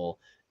example,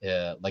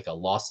 like a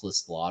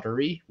lossless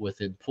lottery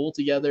within Pool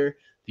Together,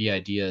 the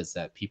idea is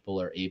that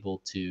people are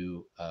able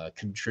to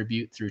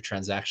contribute through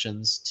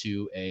transactions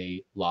to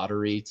a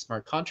lottery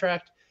smart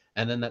contract.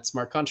 And then that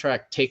smart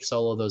contract takes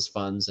all of those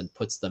funds and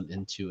puts them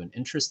into an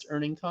interest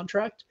earning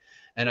contract.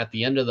 And at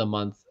the end of the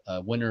month, a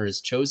winner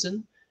is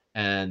chosen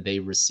and they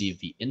receive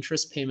the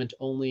interest payment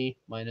only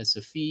minus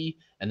a fee.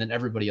 And then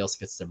everybody else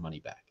gets their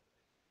money back.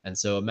 And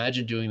so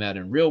imagine doing that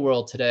in real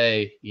world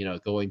today,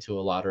 going to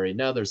a lottery.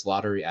 Now there's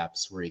lottery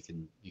apps where you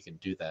can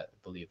do that. I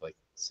believe like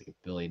it's like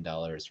 $1 billion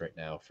right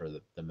now for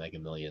the Mega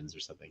Millions or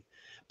something.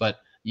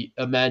 But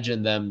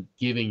imagine them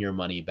giving your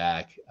money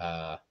back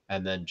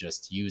and then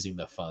just using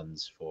the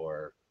funds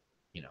for,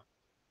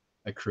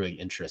 accruing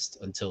interest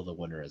until the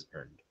winner is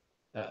earned.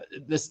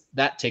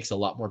 That takes a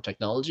lot more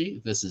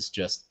technology. This is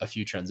just a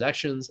few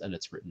transactions and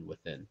it's written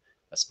within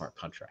a smart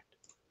contract.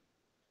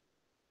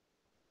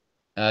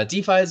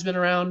 DeFi has been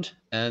around,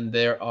 and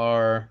there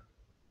are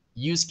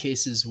use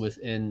cases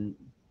within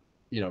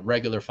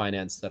regular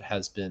finance that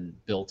has been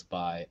built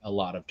by a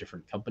lot of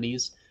different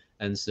companies.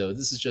 And so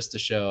this is just to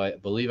show, I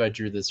believe I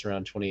drew this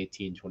around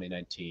 2018,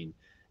 2019.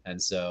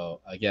 And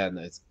so again,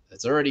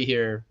 it's already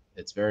here.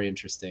 It's very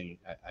interesting.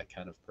 I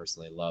kind of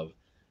personally love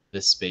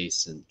this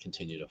space and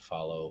continue to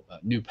follow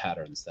new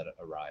patterns that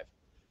arrive.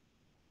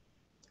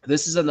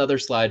 This is another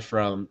slide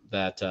from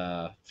that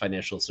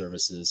financial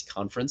services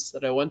conference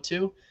that I went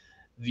to.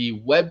 The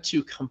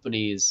Web2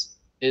 companies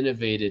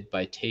innovated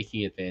by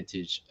taking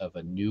advantage of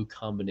a new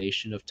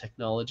combination of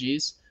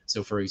technologies.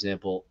 So, for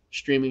example,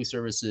 streaming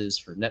services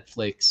for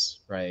Netflix,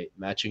 right?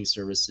 Matching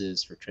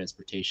services for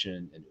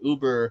transportation and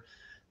Uber.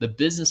 The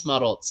business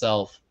model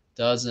itself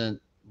doesn't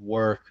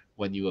work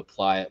when you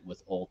apply it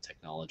with old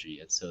technology.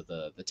 And so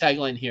the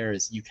tagline here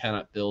is you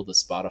cannot build a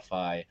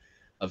Spotify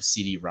of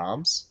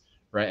CD-ROMs,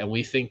 right? And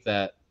we think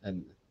that,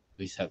 and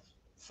we have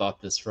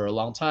thought this for a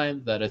long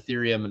time, that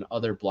Ethereum and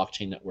other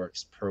blockchain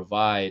networks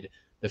provide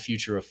the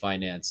future of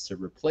finance to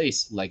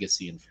replace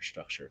legacy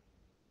infrastructure.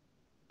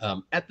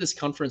 At this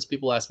conference,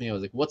 people asked me, I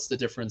was like, what's the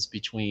difference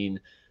between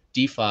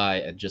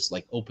DeFi and just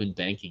like open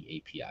banking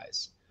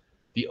APIs?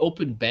 The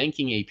open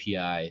banking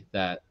API,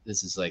 that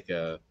this is like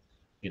a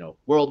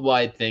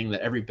worldwide thing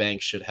that every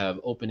bank should have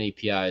open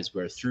APIs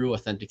where through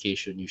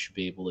authentication you should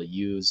be able to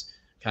use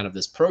kind of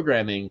this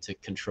programming to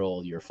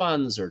control your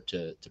funds or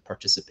to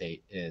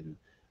participate in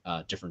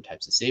different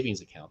types of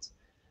savings accounts.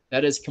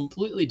 That is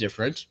completely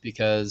different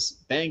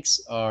because banks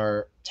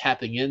are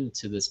tapping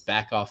into this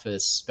back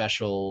office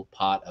special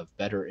pot of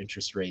better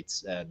interest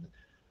rates, and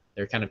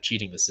they're kind of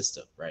cheating the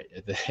system, right?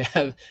 They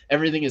have,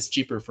 everything is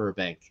cheaper for a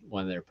bank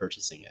when they're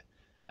purchasing it,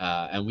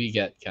 and we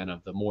get kind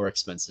of the more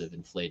expensive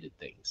inflated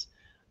things.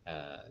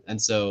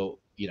 And so,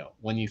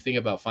 when you think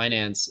about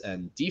finance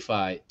and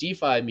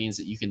DeFi means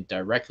that you can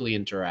directly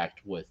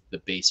interact with the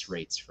base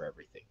rates for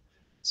everything.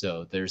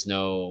 So there's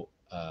no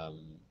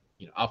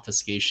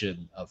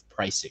obfuscation of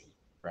pricing,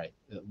 right?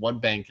 One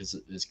bank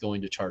is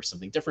going to charge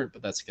something different,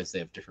 but that's because they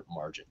have different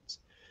margins.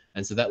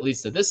 And so that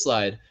leads to this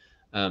slide.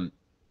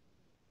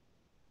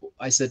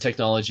 I said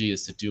technology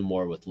is to do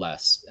more with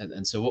less.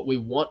 And so what we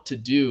want to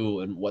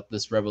do and what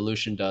this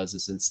revolution does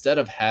is, instead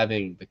of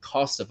having the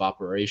cost of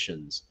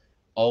operations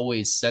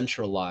always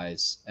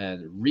centralized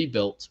and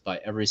rebuilt by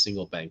every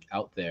single bank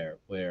out there,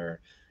 where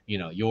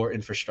your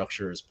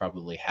infrastructure is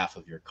probably half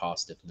of your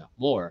cost, if not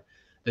more,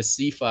 the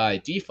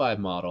CeFi DeFi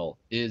model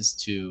is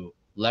to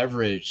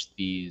leverage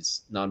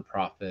these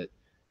nonprofit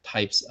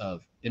types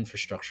of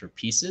infrastructure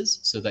pieces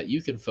so that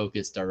you can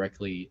focus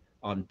directly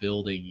on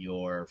building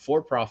your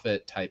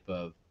for-profit type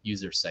of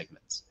user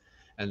segments.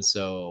 And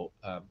so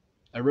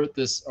I wrote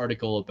this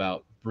article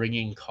about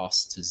bringing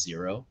costs to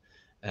zero.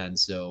 And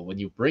so when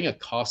you bring a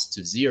cost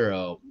to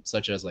zero,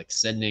 such as like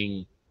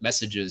sending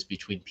messages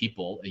between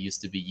people, I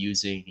used to be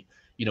using,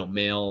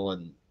 mail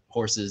and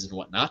horses and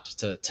whatnot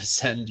to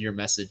send your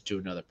message to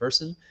another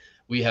person.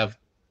 We have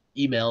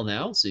email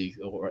now,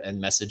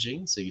 and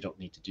messaging, so you don't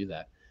need to do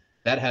that.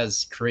 That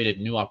has created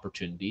new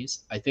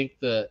opportunities. I think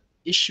the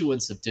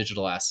issuance of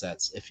digital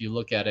assets, if you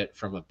look at it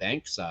from a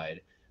bank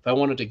side, if I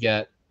wanted to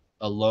get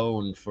a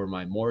loan for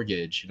my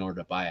mortgage in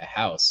order to buy a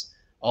house,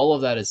 all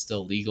of that is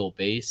still legal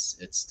base.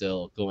 It's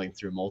still going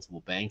through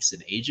multiple banks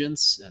and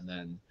agents, and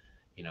then,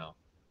 you know,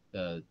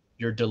 the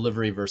your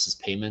delivery versus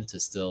payment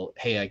is still,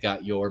 hey, I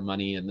got your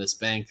money in this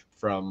bank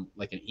from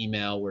like an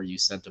email where you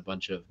sent a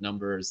bunch of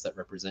numbers that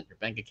represent your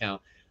bank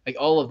account. Like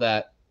all of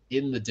that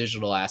in the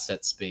digital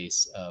asset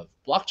space of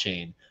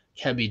blockchain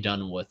can be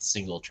done with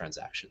single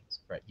transactions,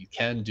 right? You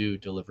can do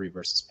delivery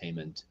versus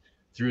payment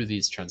through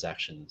these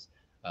transactions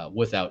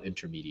without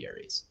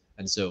intermediaries.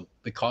 And so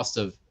the cost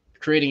of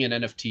creating an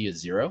NFT is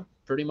zero,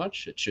 pretty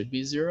much. It should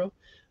be zero.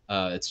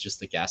 It's just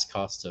the gas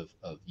cost of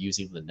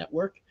using the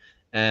network.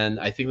 And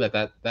I think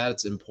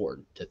that's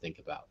important to think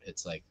about.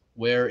 It's like,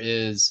 where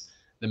is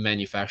the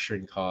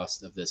manufacturing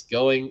cost of this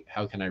going?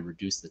 How can I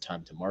reduce the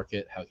time to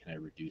market? How can I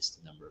reduce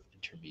the number of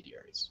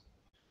intermediaries?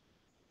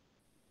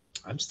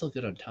 I'm still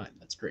good on time.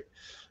 That's great.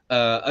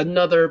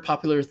 Another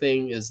popular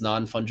thing is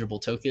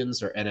non-fungible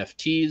tokens, or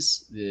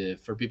NFTs.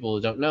 For people who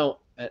don't know,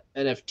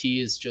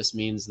 NFTs just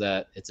means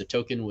that it's a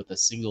token with a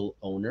single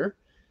owner.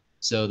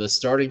 So the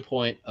starting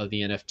point of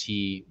the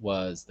NFT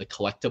was the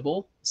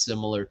collectible,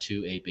 similar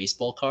to a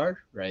baseball card,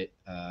 right?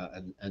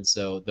 And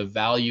so the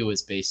value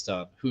is based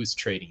on who's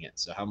trading it.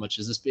 So how much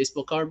is this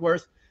baseball card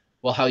worth?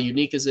 Well, how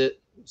unique is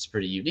it? It's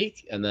pretty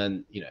unique. And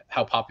then,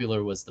 how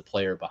popular was the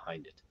player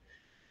behind it?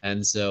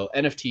 And so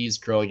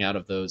NFTs growing out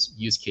of those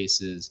use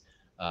cases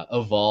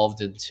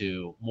evolved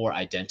into more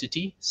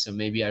identity. So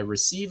maybe I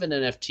receive an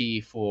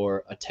NFT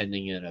for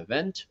attending an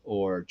event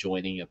or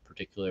joining a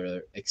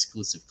particular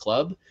exclusive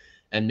club.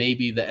 And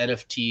maybe the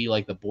NFT,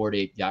 like the Bored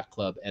Ape Yacht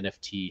Club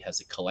NFT, has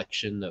a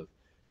collection of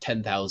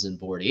 10,000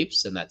 Bored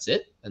Apes, and that's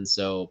it. And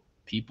so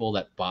people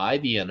that buy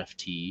the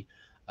NFT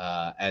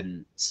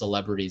and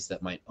celebrities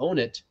that might own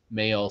it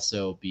may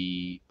also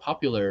be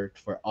popular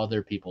for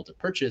other people to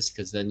purchase,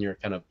 because then you're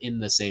kind of in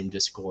the same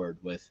Discord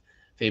with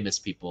famous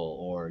people,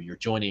 or you're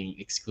joining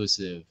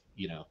exclusive,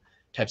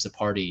 types of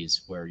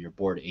parties where your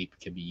Bored Ape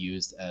can be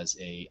used as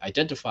a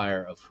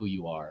identifier of who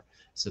you are,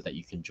 so that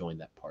you can join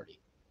that party.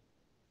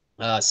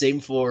 Same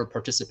for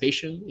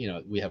participation.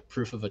 We have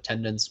proof of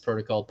attendance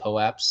protocol,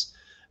 POAPs,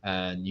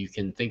 and you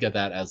can think of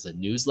that as a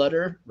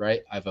newsletter,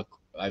 right?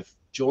 I've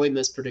joined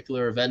this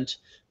particular event.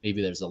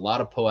 Maybe there's a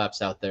lot of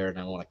POAPs out there, and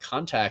I want to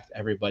contact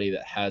everybody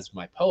that has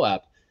my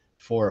POAP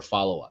for a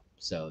follow-up.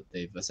 So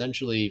they've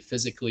essentially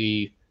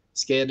physically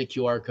scanned a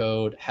QR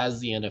code, has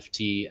the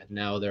NFT, and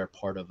now they're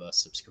part of a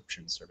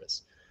subscription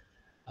service.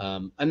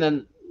 And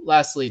then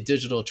lastly,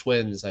 digital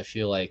twins. I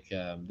feel like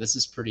this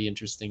is pretty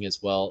interesting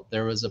as well.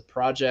 There was a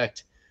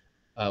project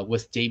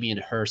with Damien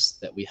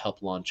Hirst that we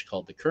helped launch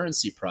called the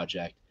Currency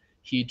Project.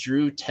 He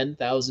drew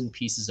 10,000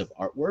 pieces of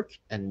artwork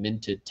and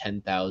minted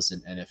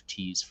 10,000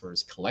 NFTs for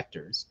his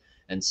collectors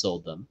and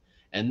sold them.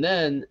 And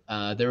then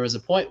there was a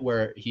point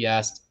where he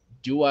asked,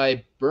 do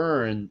I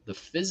burn the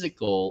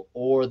physical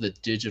or the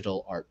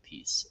digital art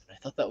piece? And I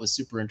thought that was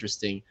super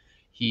interesting.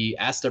 He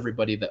asked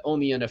everybody that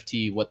owned the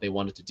NFT what they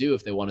wanted to do,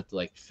 if they wanted to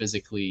like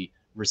physically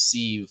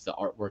receive the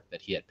artwork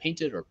that he had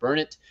painted or burn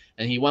it.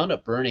 And he wound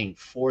up burning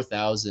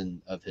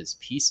 4,000 of his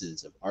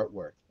pieces of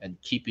artwork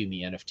and keeping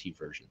the NFT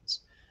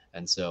versions.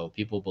 And so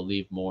people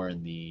believe more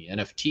in the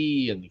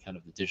NFT and the kind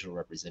of the digital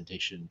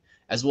representation,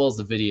 as well as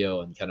the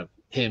video and kind of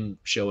him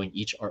showing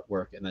each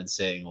artwork and then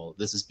saying, well,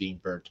 this is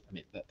being burnt. I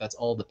mean, that's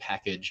all the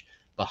package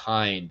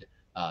behind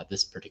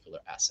this particular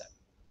asset.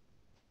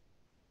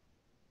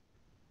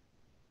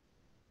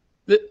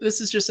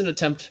 This is just an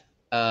attempt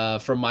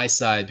from my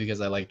side, because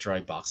I like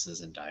drawing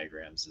boxes and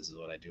diagrams. This is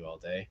what I do all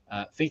day.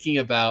 Thinking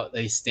about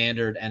a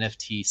standard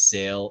NFT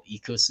sale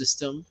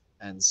ecosystem.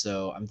 And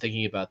so I'm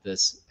thinking about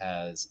this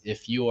as,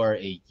 if you are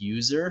a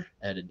user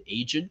and an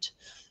agent,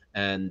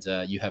 and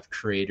you have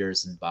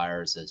creators and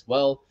buyers as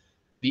well.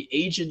 The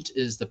agent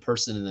is the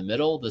person in the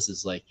middle. This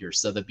is like your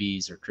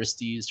Sotheby's or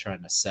Christie's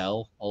trying to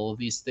sell all of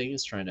these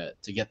things, trying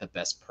to get the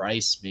best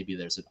price. Maybe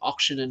there's an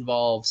auction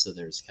involved, so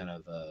there's kind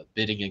of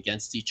bidding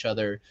against each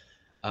other.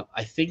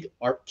 I think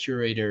art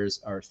curators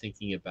are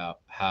thinking about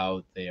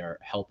how they are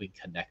helping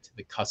connect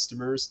the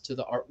customers to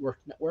the artwork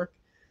network.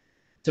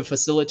 To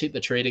facilitate the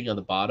trading on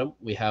the bottom,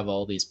 we have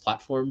all these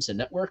platforms and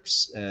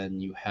networks,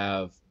 and you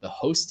have the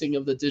hosting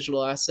of the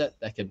digital asset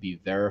that can be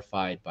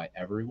verified by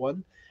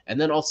everyone. And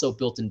then also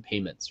built-in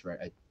payments,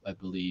 right? I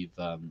believe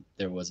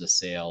there was a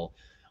sale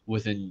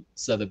within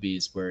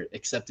Sotheby's where it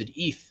accepted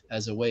ETH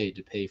as a way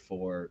to pay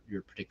for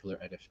your particular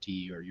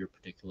NFT or your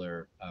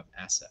particular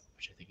asset,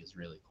 which I think is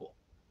really cool.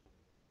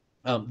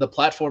 The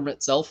platform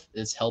itself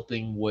is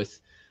helping with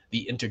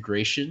the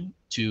integration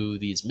to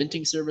these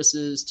minting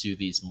services, to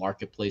these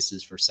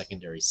marketplaces for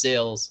secondary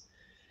sales.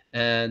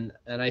 And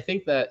I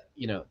think that,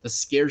 the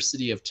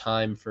scarcity of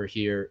time for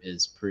here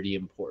is pretty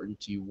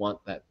important. You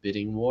want that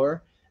bidding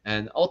war.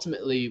 And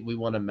ultimately, we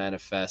want to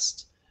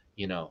manifest,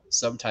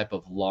 some type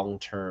of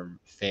long-term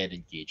fan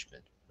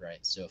engagement, right?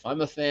 So if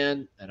I'm a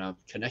fan and I'm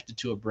connected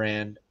to a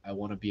brand, I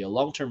want to be a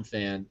long-term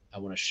fan. I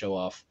want to show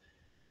off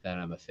that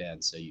I'm a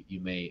fan. So you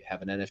may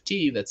have an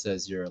NFT that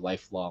says you're a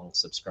lifelong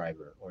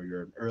subscriber or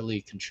you're an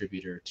early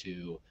contributor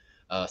to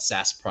a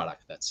SaaS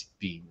product that's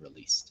being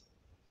released.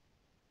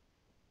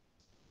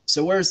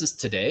 So where is this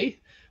today?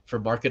 For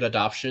market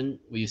adoption,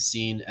 we've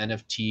seen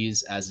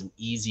NFTs as an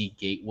easy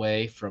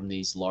gateway from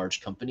these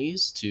large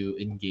companies to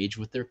engage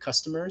with their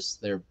customers.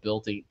 They're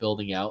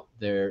building out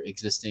their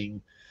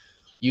existing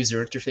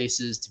user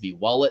interfaces to be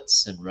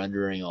wallets and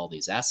rendering all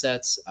these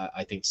assets.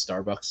 I think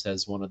Starbucks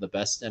has one of the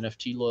best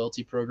NFT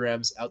loyalty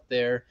programs out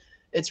there.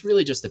 It's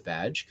really just a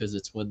badge because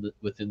it's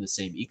within the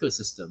same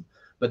ecosystem,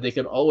 but they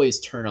can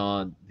always turn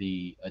on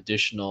the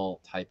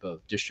additional type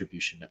of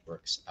distribution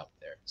networks out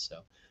there. So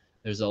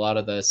there's a lot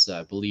of this.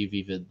 I believe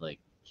even like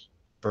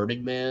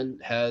Burning Man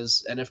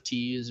has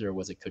NFTs, or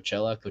was it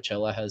Coachella?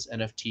 Coachella has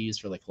NFTs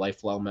for like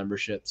lifelong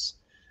memberships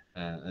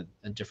and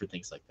different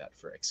things like that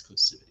for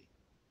exclusivity.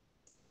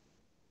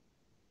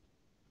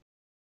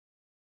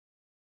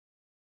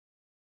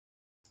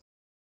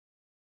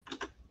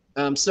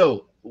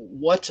 So,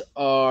 what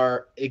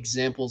are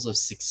examples of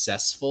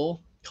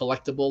successful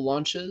collectible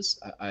launches?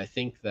 I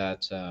think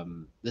that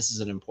this is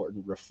an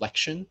important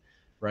reflection,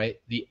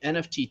 right? The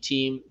NFT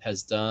team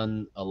has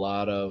done a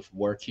lot of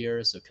work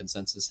here. So,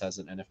 Consensus has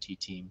an NFT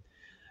team.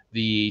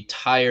 The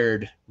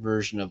tired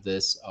version of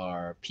this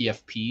are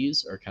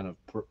PFPs, or kind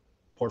of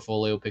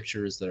portfolio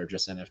pictures that are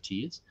just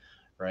NFTs,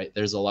 right?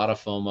 There's a lot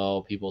of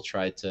FOMO. People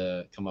try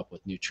to come up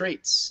with new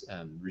traits,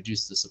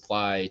 reduce the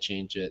supply,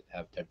 change it,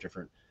 have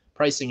different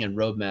pricing and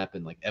roadmap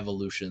and like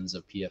evolutions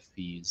of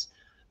PFPs.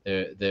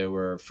 There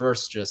were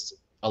first just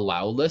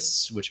allow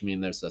lists, which mean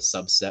there's a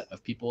subset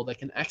of people that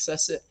can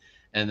access it.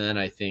 And then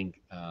I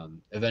think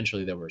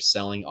eventually there were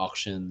selling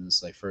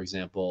auctions. Like, for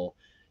example,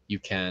 you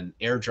can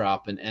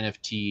airdrop an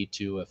NFT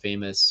to a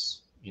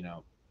famous,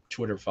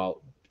 Twitter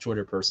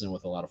Twitter person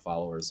with a lot of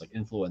followers, like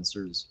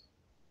influencers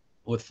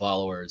with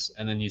followers,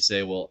 and then you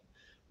say, well,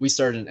 we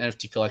started an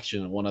NFT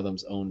collection and one of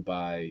them's owned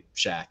by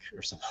Shaq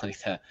or something like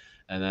that,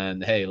 and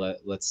then hey,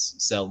 let's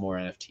sell more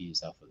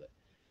NFTs off of it.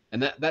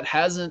 And that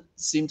hasn't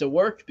seemed to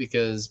work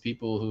because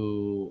people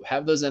who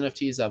have those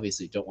NFTs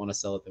obviously don't want to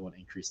sell it; they want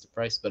to increase the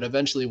price. But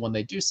eventually, when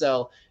they do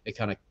sell, it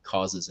kind of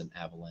causes an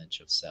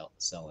avalanche of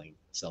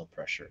sell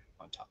pressure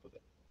on top of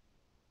it.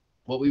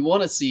 What we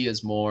want to see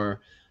is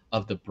more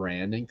of the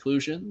brand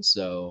inclusion.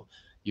 So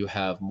you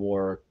have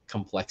more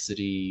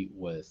complexity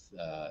with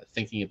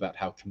thinking about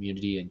how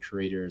community and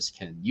creators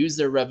can use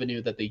their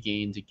revenue that they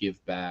gain to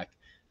give back.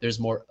 There's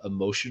more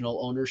emotional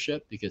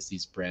ownership because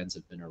these brands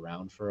have been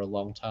around for a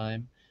long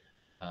time.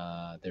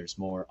 There's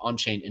more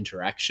on-chain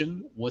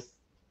interaction with,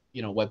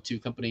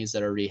 Web2 companies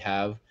that already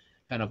have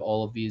kind of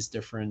all of these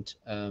different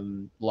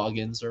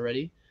logins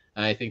already.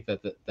 And I think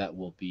that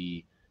will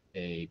be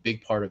a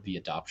big part of the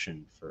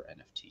adoption for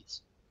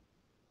NFTs.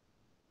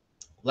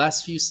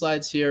 Last few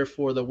slides here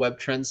for the web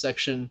trend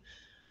section.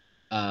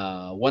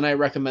 When I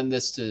recommend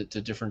this to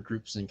different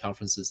groups and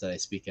conferences that I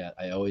speak at,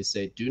 I always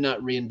say, do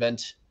not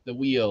reinvent the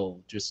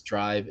wheel, just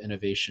drive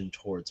innovation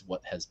towards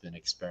what has been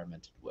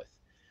experimented with.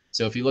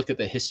 So if you look at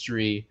the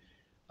history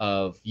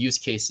of use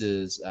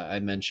cases, I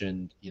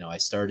mentioned, I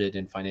started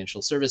in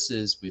financial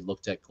services. We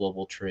looked at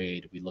global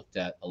trade. We looked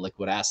at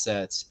liquid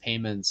assets,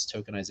 payments,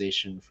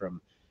 tokenization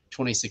from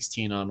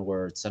 2016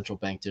 onward, central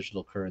bank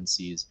digital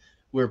currencies.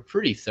 We're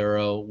pretty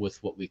thorough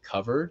with what we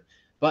covered,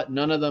 but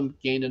none of them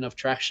gained enough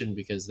traction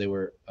because they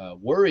were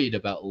worried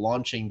about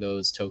launching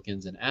those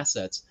tokens and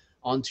assets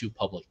onto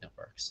public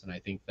networks. And I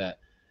think that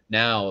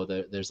now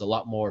there's a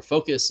lot more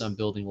focus on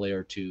building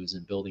layer twos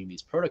and building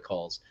these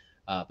protocols,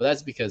 but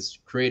that's because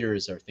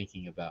creators are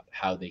thinking about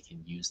how they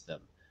can use them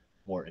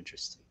more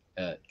interesting,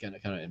 kind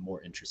of in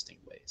more interesting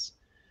ways.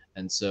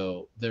 And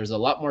so there's a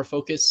lot more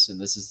focus, and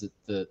this is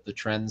the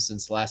trend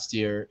since last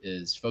year,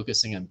 is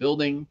focusing on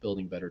building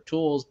better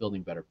tools,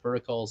 building better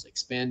protocols,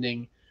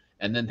 expanding,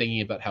 and then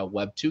thinking about how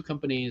Web2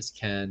 companies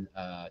can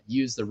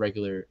use their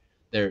regular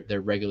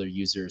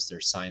users, their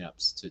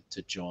signups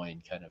to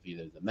join kind of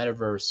either the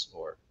metaverse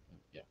or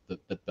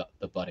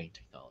the budding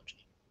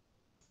technology.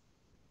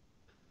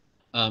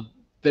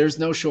 There's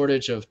no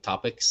shortage of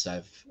topics.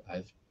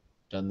 I've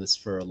done this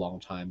for a long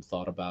time,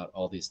 thought about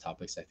all these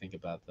topics. I think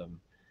about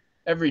them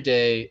every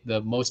day.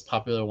 The most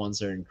popular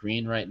ones are in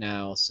green right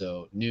now.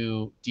 So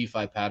new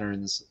DeFi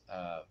patterns,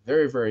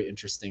 very, very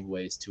interesting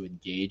ways to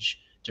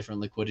engage different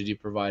liquidity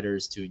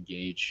providers, to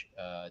engage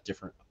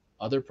different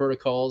other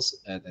protocols,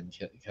 and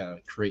kind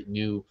of create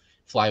new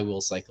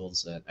flywheel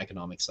cycles and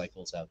economic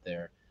cycles out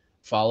there.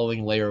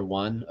 Following layer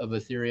one of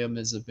Ethereum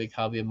is a big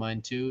hobby of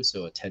mine too.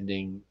 So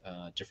attending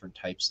different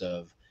types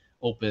of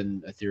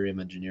open Ethereum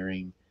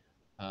engineering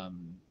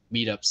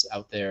meetups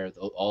out there.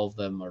 All of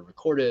them are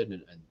recorded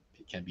and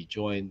can be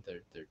joined.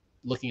 They're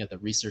looking at the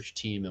research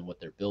team and what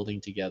they're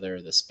building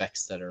together, the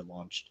specs that are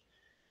launched.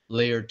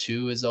 Layer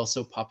 2 is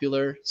also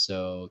popular.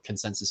 So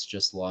Consensus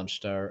just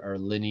launched our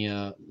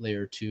Linea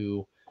Layer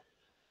 2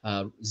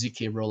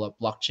 ZK rollup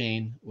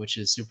blockchain, which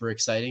is super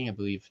exciting. I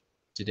believe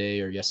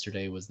today or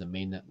yesterday was the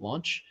mainnet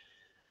launch.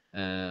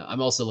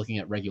 I'm also looking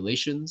at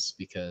regulations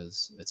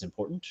because it's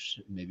important.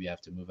 Maybe you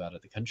have to move out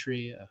of the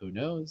country. Who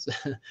knows?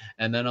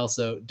 And then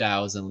also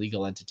DAOs and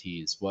legal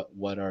entities.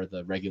 What are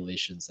the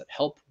regulations that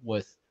help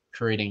with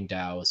creating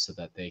DAOs so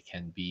that they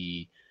can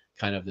be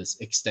kind of this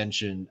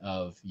extension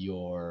of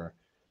your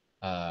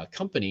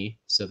company,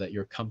 so that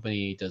your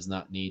company does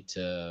not need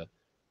to,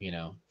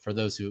 for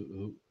those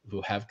who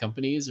have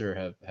companies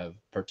or have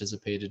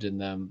participated in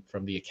them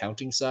from the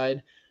accounting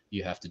side,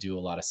 you have to do a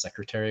lot of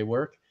secretary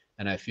work.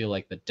 And I feel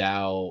like the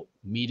DAO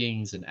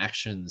meetings and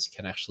actions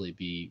can actually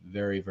be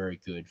very, very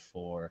good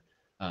for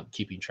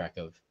keeping track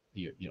of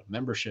your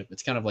membership.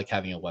 It's kind of like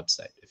having a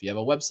website. If you have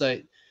a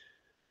website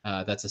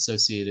that's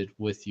associated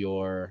with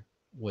your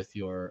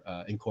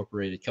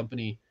incorporated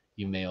company,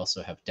 you may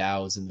also have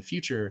DAOs in the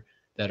future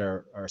that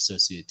are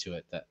associated to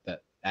it,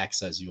 that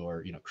acts as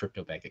your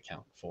crypto bank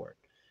account for it.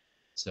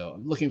 So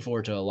I'm looking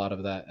forward to a lot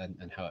of that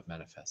and how it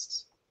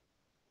manifests.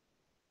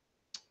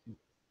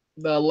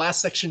 The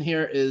last section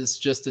here is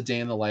just a day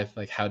in the life,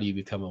 like how do you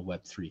become a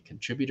Web3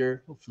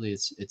 contributor? Hopefully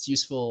it's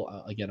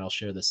useful. Again, I'll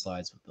share the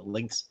slides with the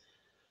links.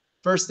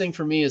 First thing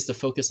for me is to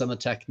focus on the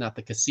tech, not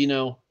the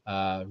casino.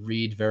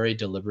 Read very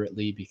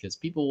deliberately, because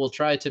people will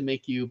try to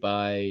make you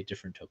buy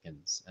different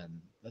tokens, and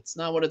that's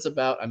not what it's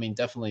about. I mean,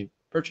 definitely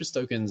purchase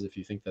tokens if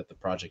you think that the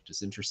project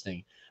is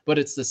interesting, but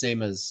it's the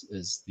same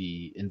as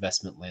the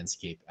investment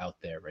landscape out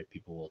there, right?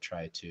 People will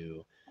try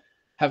to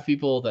have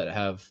people that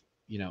have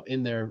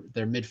in their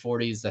mid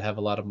 40s that have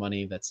a lot of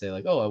money that say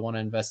like, oh, I want to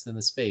invest in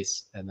the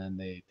space, and then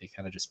they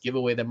kind of just give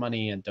away their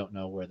money and don't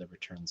know where the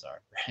returns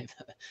are, right?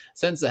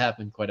 Tends to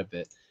happen quite a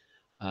bit.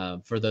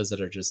 For those that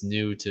are just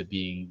new to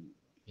being,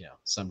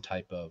 some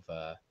type of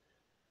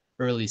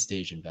early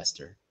stage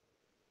investor.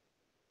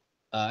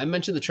 I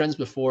mentioned the trends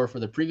before for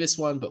the previous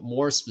one, but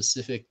more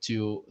specific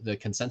to the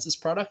consensus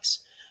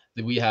products.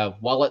 We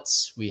have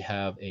wallets, we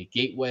have a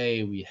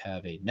gateway, we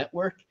have a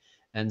network.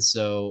 And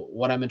so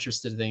what I'm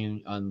interested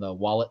in on the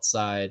wallet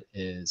side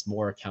is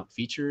more account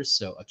features.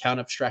 So account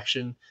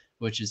abstraction,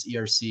 which is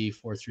ERC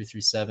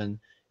 4337,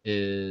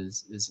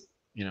 is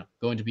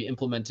going to be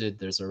implemented.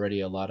 There's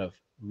already a lot of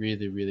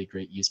really, really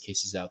great use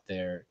cases out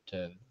there.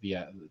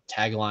 The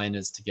tagline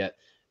is to get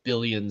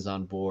billions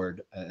on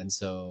board. And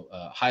so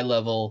high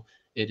level,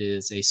 it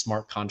is a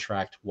smart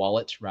contract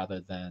wallet rather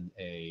than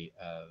a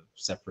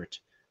separate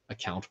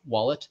account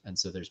wallet. And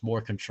so there's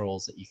more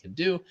controls that you can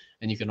do,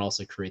 and you can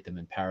also create them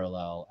in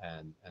parallel,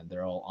 and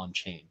they're all on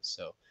chain.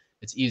 So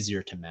it's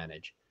easier to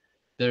manage.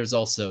 There's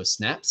also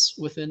snaps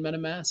within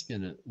MetaMask,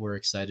 and we're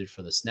excited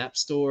for the Snap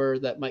Store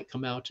that might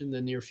come out in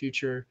the near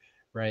future,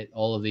 right?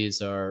 All of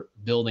these are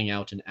building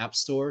out an app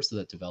store so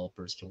that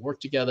developers can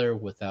work together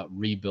without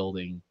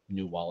rebuilding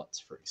new wallets,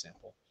 for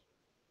example.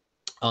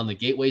 On the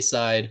gateway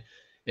side,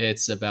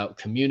 it's about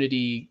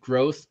community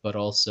growth, but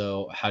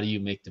also how do you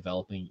make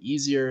developing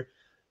easier?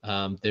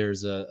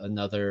 There's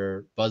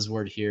another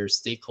buzzword here,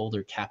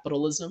 stakeholder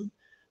capitalism.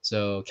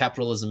 So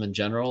capitalism in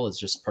general is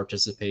just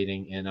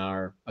participating in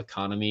our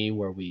economy,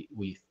 where we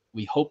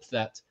hope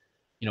that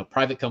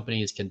private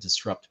companies can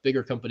disrupt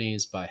bigger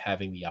companies by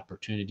having the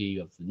opportunity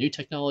of the new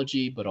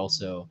technology, but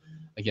also,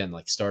 again,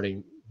 like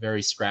starting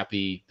very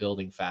scrappy,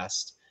 building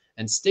fast.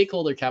 And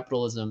stakeholder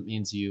capitalism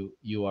means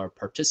you are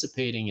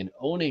participating and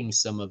owning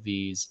some of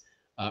these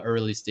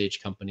early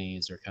stage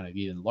companies, or kind of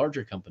even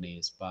larger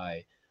companies,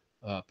 by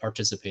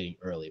participating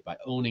early, by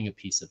owning a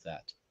piece of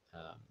that,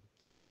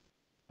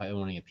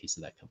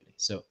 company.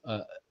 So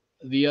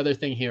the other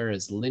thing here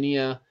is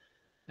Linea,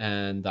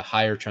 and the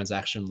higher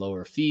transaction,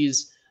 lower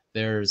fees.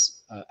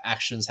 There's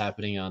actions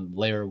happening on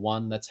layer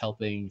one that's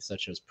helping,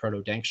 such as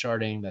proto dank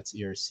sharding, that's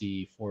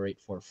ERC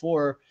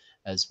 4844,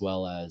 as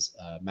well as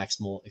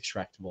maximal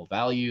extractable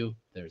value.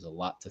 There's a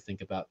lot to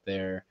think about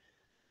there.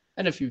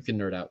 And if you can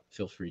nerd out,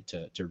 feel free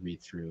to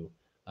read through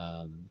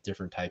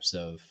different types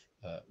of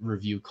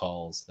review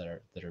calls that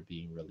are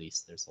being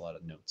released. There's a lot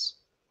of notes.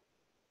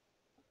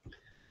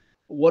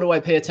 What do I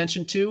pay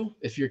attention to?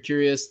 If you're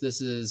curious,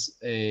 this is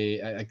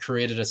I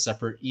created a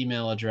separate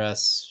email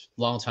address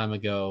a long time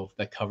ago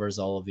that covers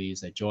all of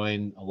these. I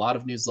join a lot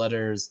of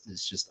newsletters.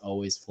 It's just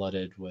always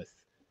flooded with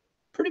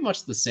pretty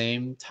much the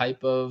same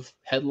type of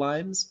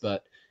headlines,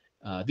 but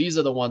these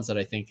are the ones that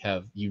I think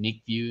have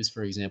unique views.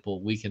 For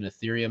example, Week in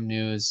Ethereum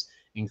News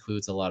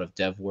includes a lot of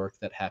dev work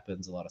that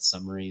happens, a lot of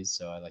summaries,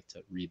 so I like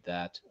to read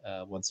that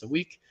once a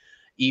week.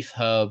 ETH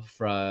Hub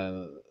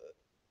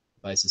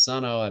by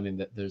Susano. I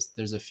mean,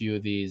 there's a few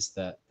of these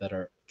that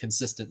are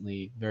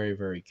consistently very,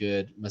 very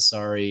good.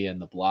 Masari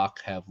and The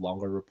Block have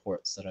longer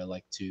reports that I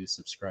like to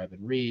subscribe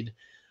and read.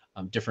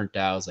 Different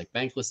DAOs like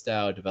Bankless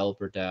DAO,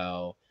 Developer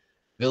DAO,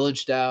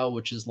 Village DAO,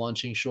 which is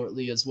launching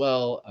shortly as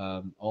well.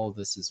 All of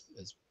this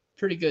is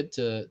pretty good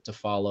to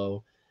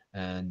follow.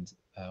 And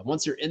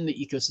once you're in the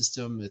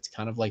ecosystem, it's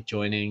kind of like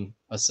joining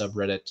a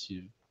subreddit.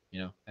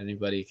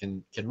 Anybody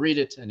can read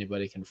it,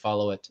 anybody can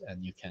follow it,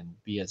 and you can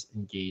be as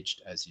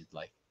engaged as you'd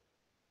like.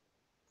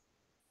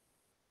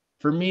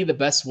 For me, the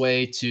best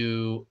way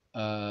to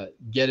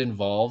get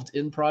involved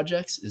in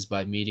projects is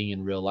by meeting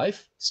in real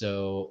life.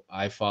 So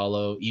I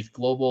follow ETH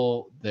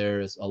Global.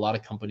 There's a lot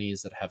of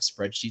companies that have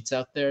spreadsheets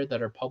out there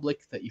that are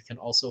public that you can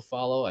also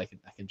follow. I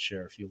can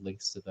share a few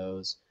links to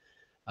those,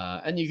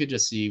 and you could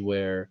just see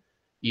where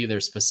either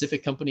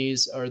specific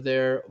companies are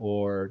there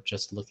or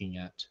just looking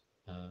at.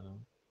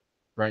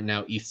 Right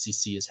now,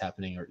 ETHCC is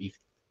happening, or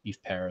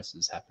ETH Paris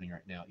is happening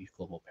right now, ETH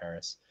Global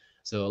Paris.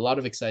 So a lot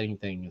of exciting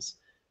things.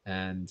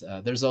 And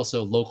there's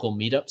also local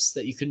meetups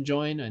that you can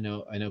join. I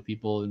know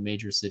people in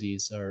major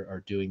cities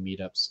are doing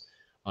meetups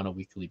on a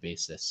weekly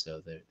basis.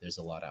 So there's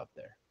a lot out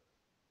there.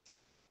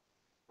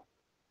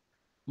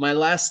 My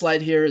last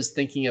slide here is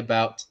thinking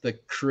about the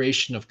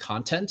creation of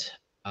content.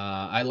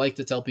 I like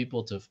to tell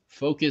people to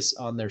focus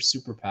on their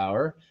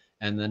superpower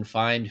and then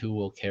find who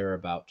will care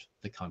about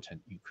the content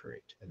you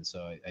create. And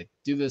so I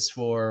do this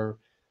for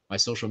my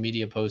social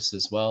media posts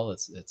as well.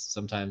 It's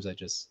sometimes I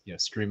just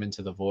scream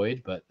into the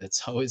void, but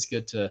it's always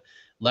good to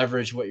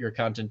leverage what your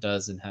content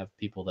does and have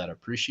people that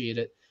appreciate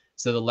it.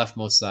 So the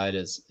leftmost side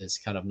is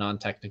kind of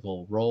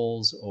non-technical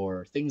roles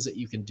or things that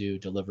you can do,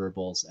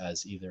 deliverables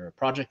as either a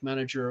project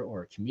manager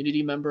or a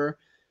community member.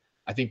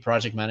 I think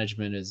project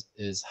management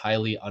is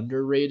highly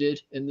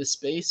underrated in this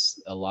space.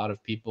 A lot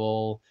of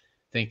people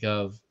think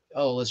of,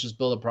 oh, let's just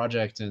build a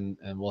project and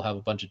we'll have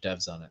a bunch of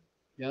devs on it.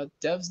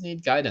 Devs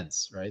need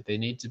guidance, right? They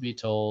need to be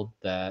told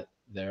that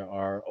there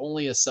are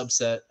only a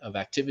subset of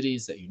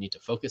activities that you need to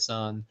focus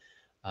on.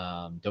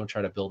 Don't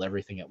try to build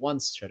everything at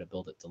once. Try to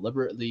build it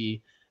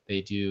deliberately.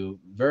 They do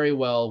very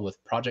well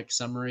with project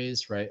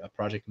summaries, right? A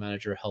project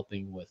manager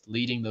helping with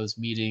leading those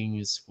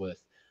meetings,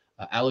 with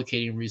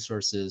allocating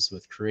resources,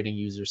 with creating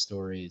user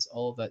stories,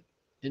 all of that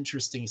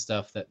interesting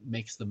stuff that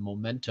makes the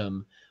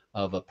momentum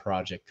of a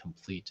project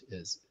complete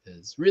is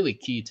really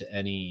key to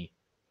any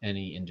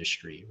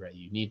industry, right?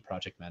 You need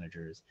project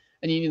managers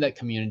and you need that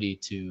community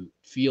to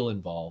feel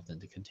involved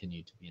and to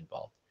continue to be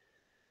involved.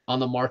 On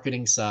the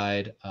marketing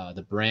side,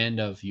 the brand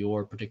of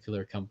your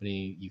particular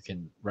company, you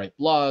can write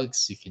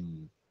blogs, you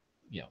can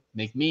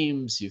make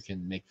memes, you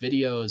can make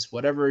videos,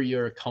 whatever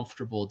you're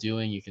comfortable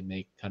doing. You can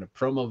make kind of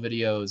promo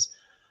videos,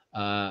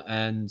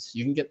 and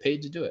you can get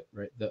paid to do it,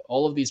 right?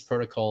 All of these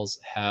protocols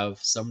have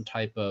some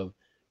type of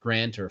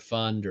grant or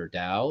fund or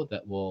DAO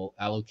that will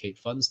allocate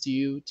funds to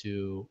you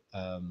to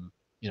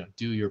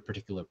do your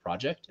particular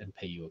project and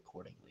pay you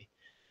accordingly.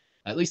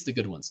 At least the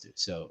good ones do.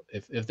 So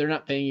if they're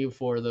not paying you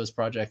for those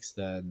projects,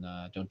 then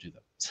don't do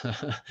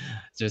them.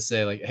 Just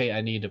say like, hey,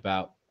 I need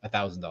about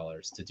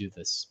 $1,000 to do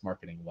this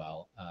marketing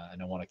well,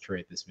 and I want to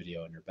create this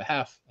video on your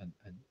behalf. And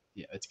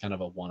yeah, it's kind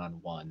of a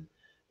one-on-one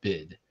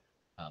bid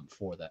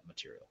for that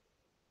material.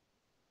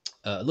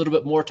 A little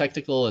bit more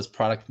technical is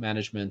product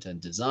management and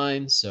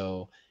design.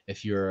 So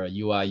if you're a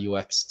UI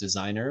UX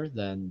designer,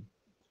 then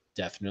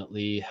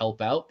definitely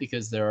help out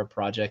because there are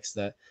projects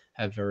that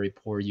have very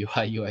poor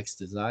UI UX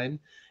design.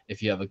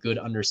 If you have a good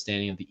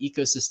understanding of the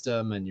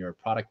ecosystem and you're a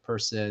product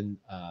person,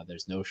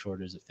 there's no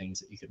shortage of things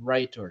that you can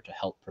write or to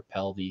help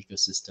propel the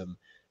ecosystem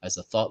as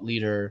a thought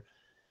leader.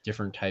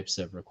 Different types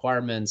of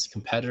requirements,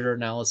 competitor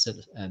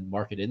analysis, and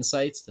market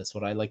insights. That's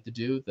what I like to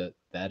do.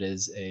 That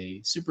is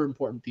a super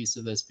important piece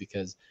of this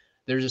because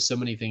there's just so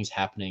many things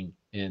happening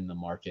in the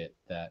market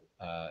that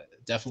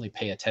definitely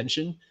pay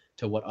attention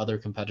to what other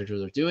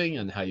competitors are doing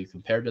and how you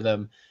compare to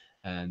them,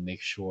 and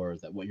make sure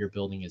that what you're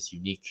building is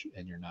unique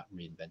and you're not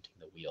reinventing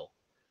the wheel.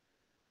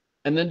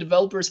 And then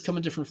developers come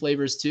in different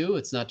flavors too.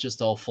 It's not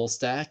just all full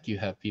stack. You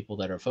have people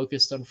that are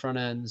focused on front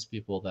ends,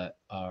 people that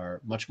are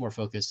much more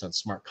focused on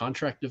smart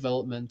contract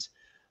development.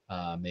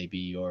 Maybe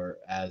you're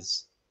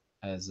as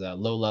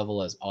low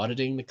level as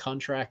auditing the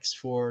contracts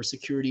for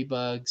security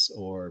bugs,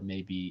 or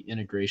maybe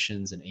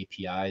integrations and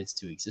APIs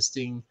to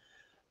existing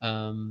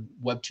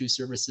Web2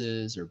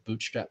 services, or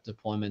bootstrap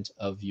deployment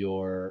of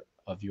your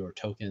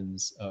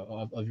tokens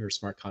of your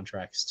smart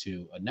contracts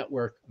to a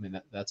network. I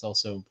mean, that's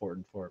also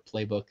important for a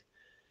playbook.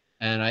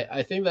 And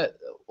I think that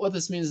what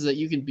this means is that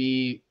you can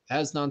be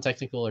as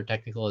non-technical or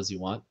technical as you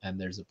want, and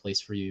there's a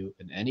place for you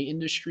in any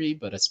industry,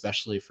 but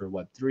especially for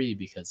Web3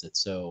 because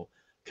it's so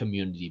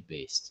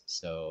community-based.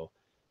 So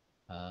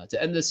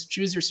to end this,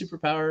 choose your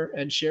superpower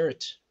and share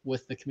it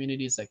with the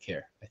communities that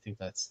care. I think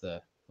that's the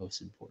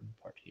most important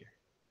part here.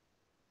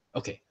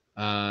 Okay,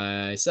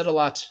 I said a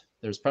lot.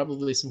 There's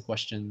probably some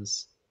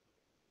questions.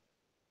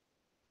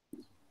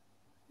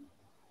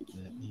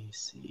 Let me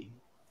see.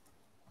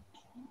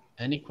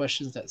 Any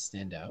questions that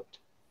stand out?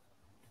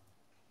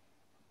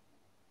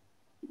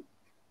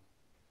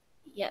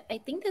 Yeah, I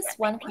think there's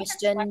one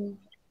question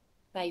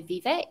by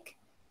Vivek.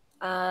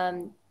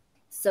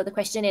 So the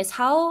question is,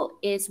 how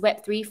is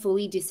Web3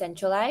 fully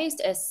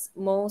decentralized, as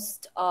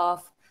most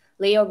of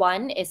layer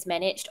 1 is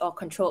managed or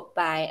controlled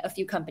by a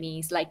few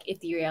companies like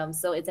Ethereum?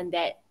 So isn't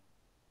that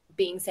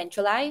being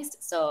centralized?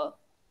 So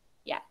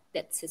yeah,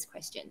 that's his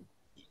question.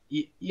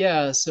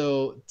 Yeah,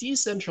 so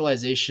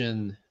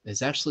decentralization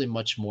is actually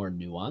much more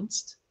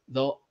nuanced.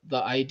 The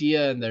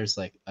idea, and there's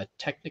like a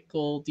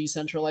technical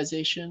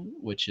decentralization,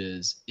 which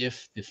is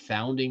if the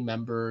founding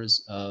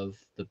members of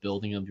the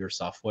building of your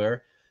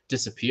software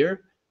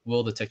disappear,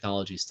 will the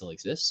technology still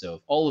exist? So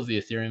if all of the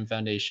Ethereum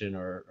Foundation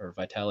or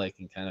Vitalik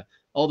and kind of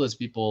all those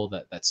people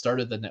that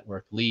started the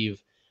network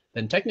leave,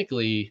 then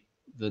technically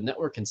the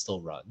network can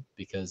still run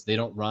because they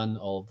don't run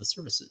all of the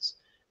services.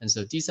 And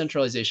so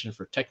decentralization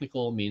for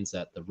technical means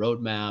that the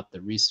roadmap,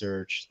 the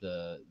research,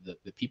 the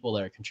people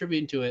that are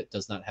contributing to it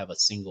does not have a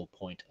single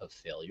point of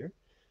failure.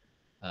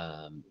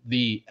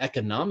 The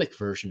economic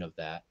version of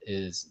that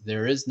is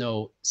there is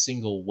no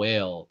single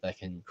whale that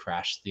can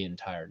crash the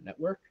entire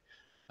network.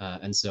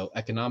 And so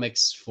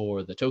economics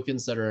for the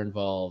tokens that are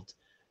involved,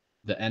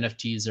 the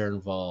NFTs are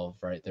involved,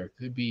 right? There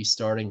could be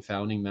starting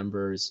founding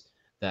members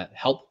that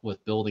help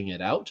with building it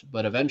out,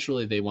 but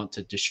eventually they want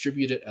to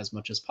distribute it as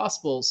much as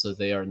possible so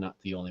they are not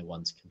the only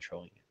ones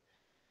controlling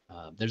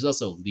it. There's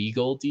also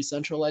legal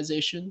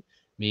decentralization,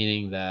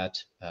 meaning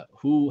that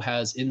who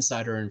has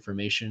insider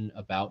information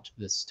about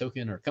this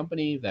token or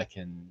company that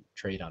can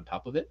trade on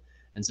top of it.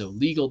 And so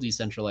legal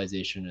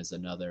decentralization is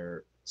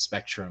another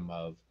spectrum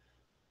of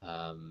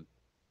um,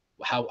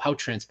 how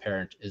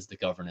transparent is the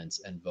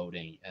governance and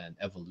voting and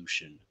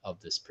evolution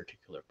of this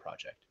particular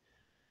project.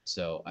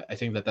 So I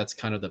think that that's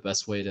kind of the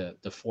best way to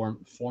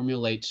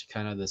formulate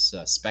kind of this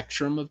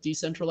spectrum of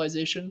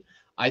decentralization.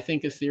 I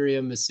think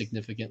Ethereum is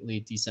significantly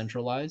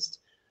decentralized.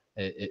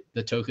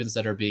 The tokens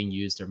that are being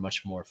used are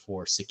much more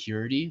for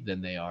security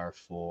than they are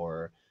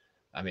for,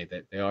 I mean,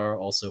 they are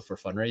also for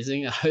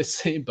fundraising, I would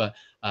say, but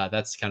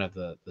that's kind of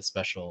the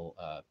special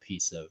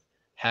piece of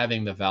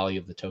having the value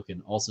of the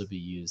token also be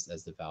used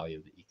as the value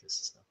of the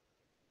ecosystem.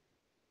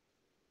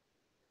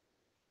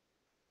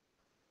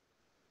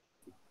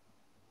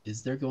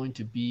 Is there going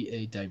to be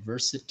a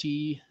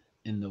diversity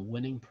in the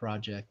winning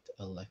project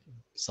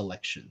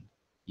selection?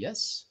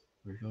 Yes,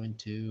 we're going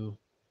to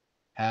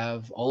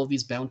have all of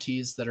these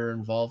bounties that are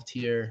involved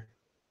here.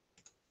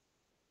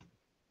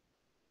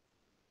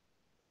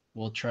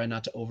 We'll try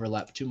not to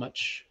overlap too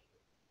much.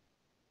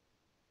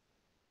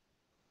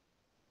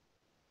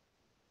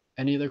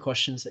 Any other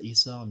questions that you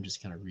saw? I'm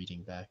just kind of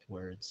reading back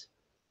words.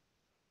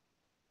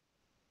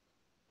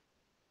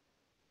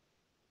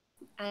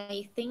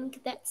 I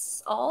think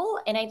that's all.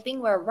 And I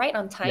think we're right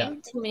on time,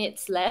 Yeah. 2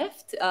 minutes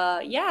left.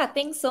 Yeah,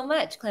 thanks so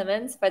much,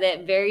 Clemens, for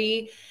that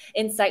very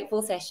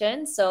insightful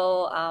session.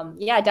 So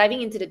yeah,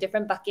 diving into the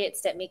different buckets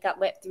that make up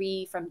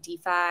Web3 from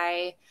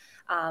DeFi,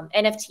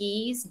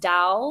 NFTs,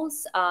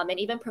 DAOs, and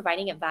even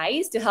providing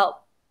advice to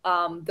help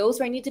those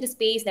who are new to the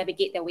space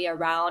navigate their way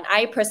around.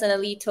 I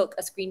personally took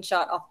a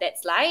screenshot of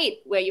that slide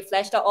where you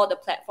flashed out all the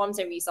platforms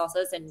and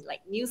resources and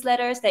like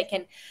newsletters that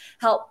can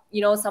help,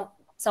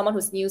 someone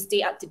who's new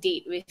stay up to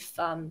date with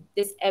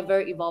this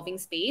ever evolving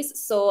space.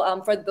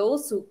 So for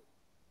those who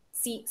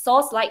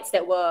saw slides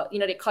that were,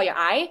 they caught your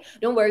eye,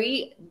 don't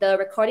worry. The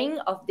recording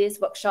of this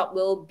workshop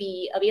will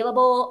be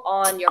available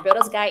on your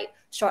Builder's Guide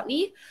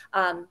shortly,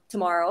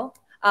 tomorrow.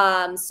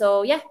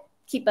 So yeah,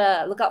 keep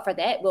a lookout for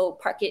that. We'll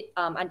park it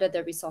under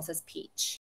the resources page.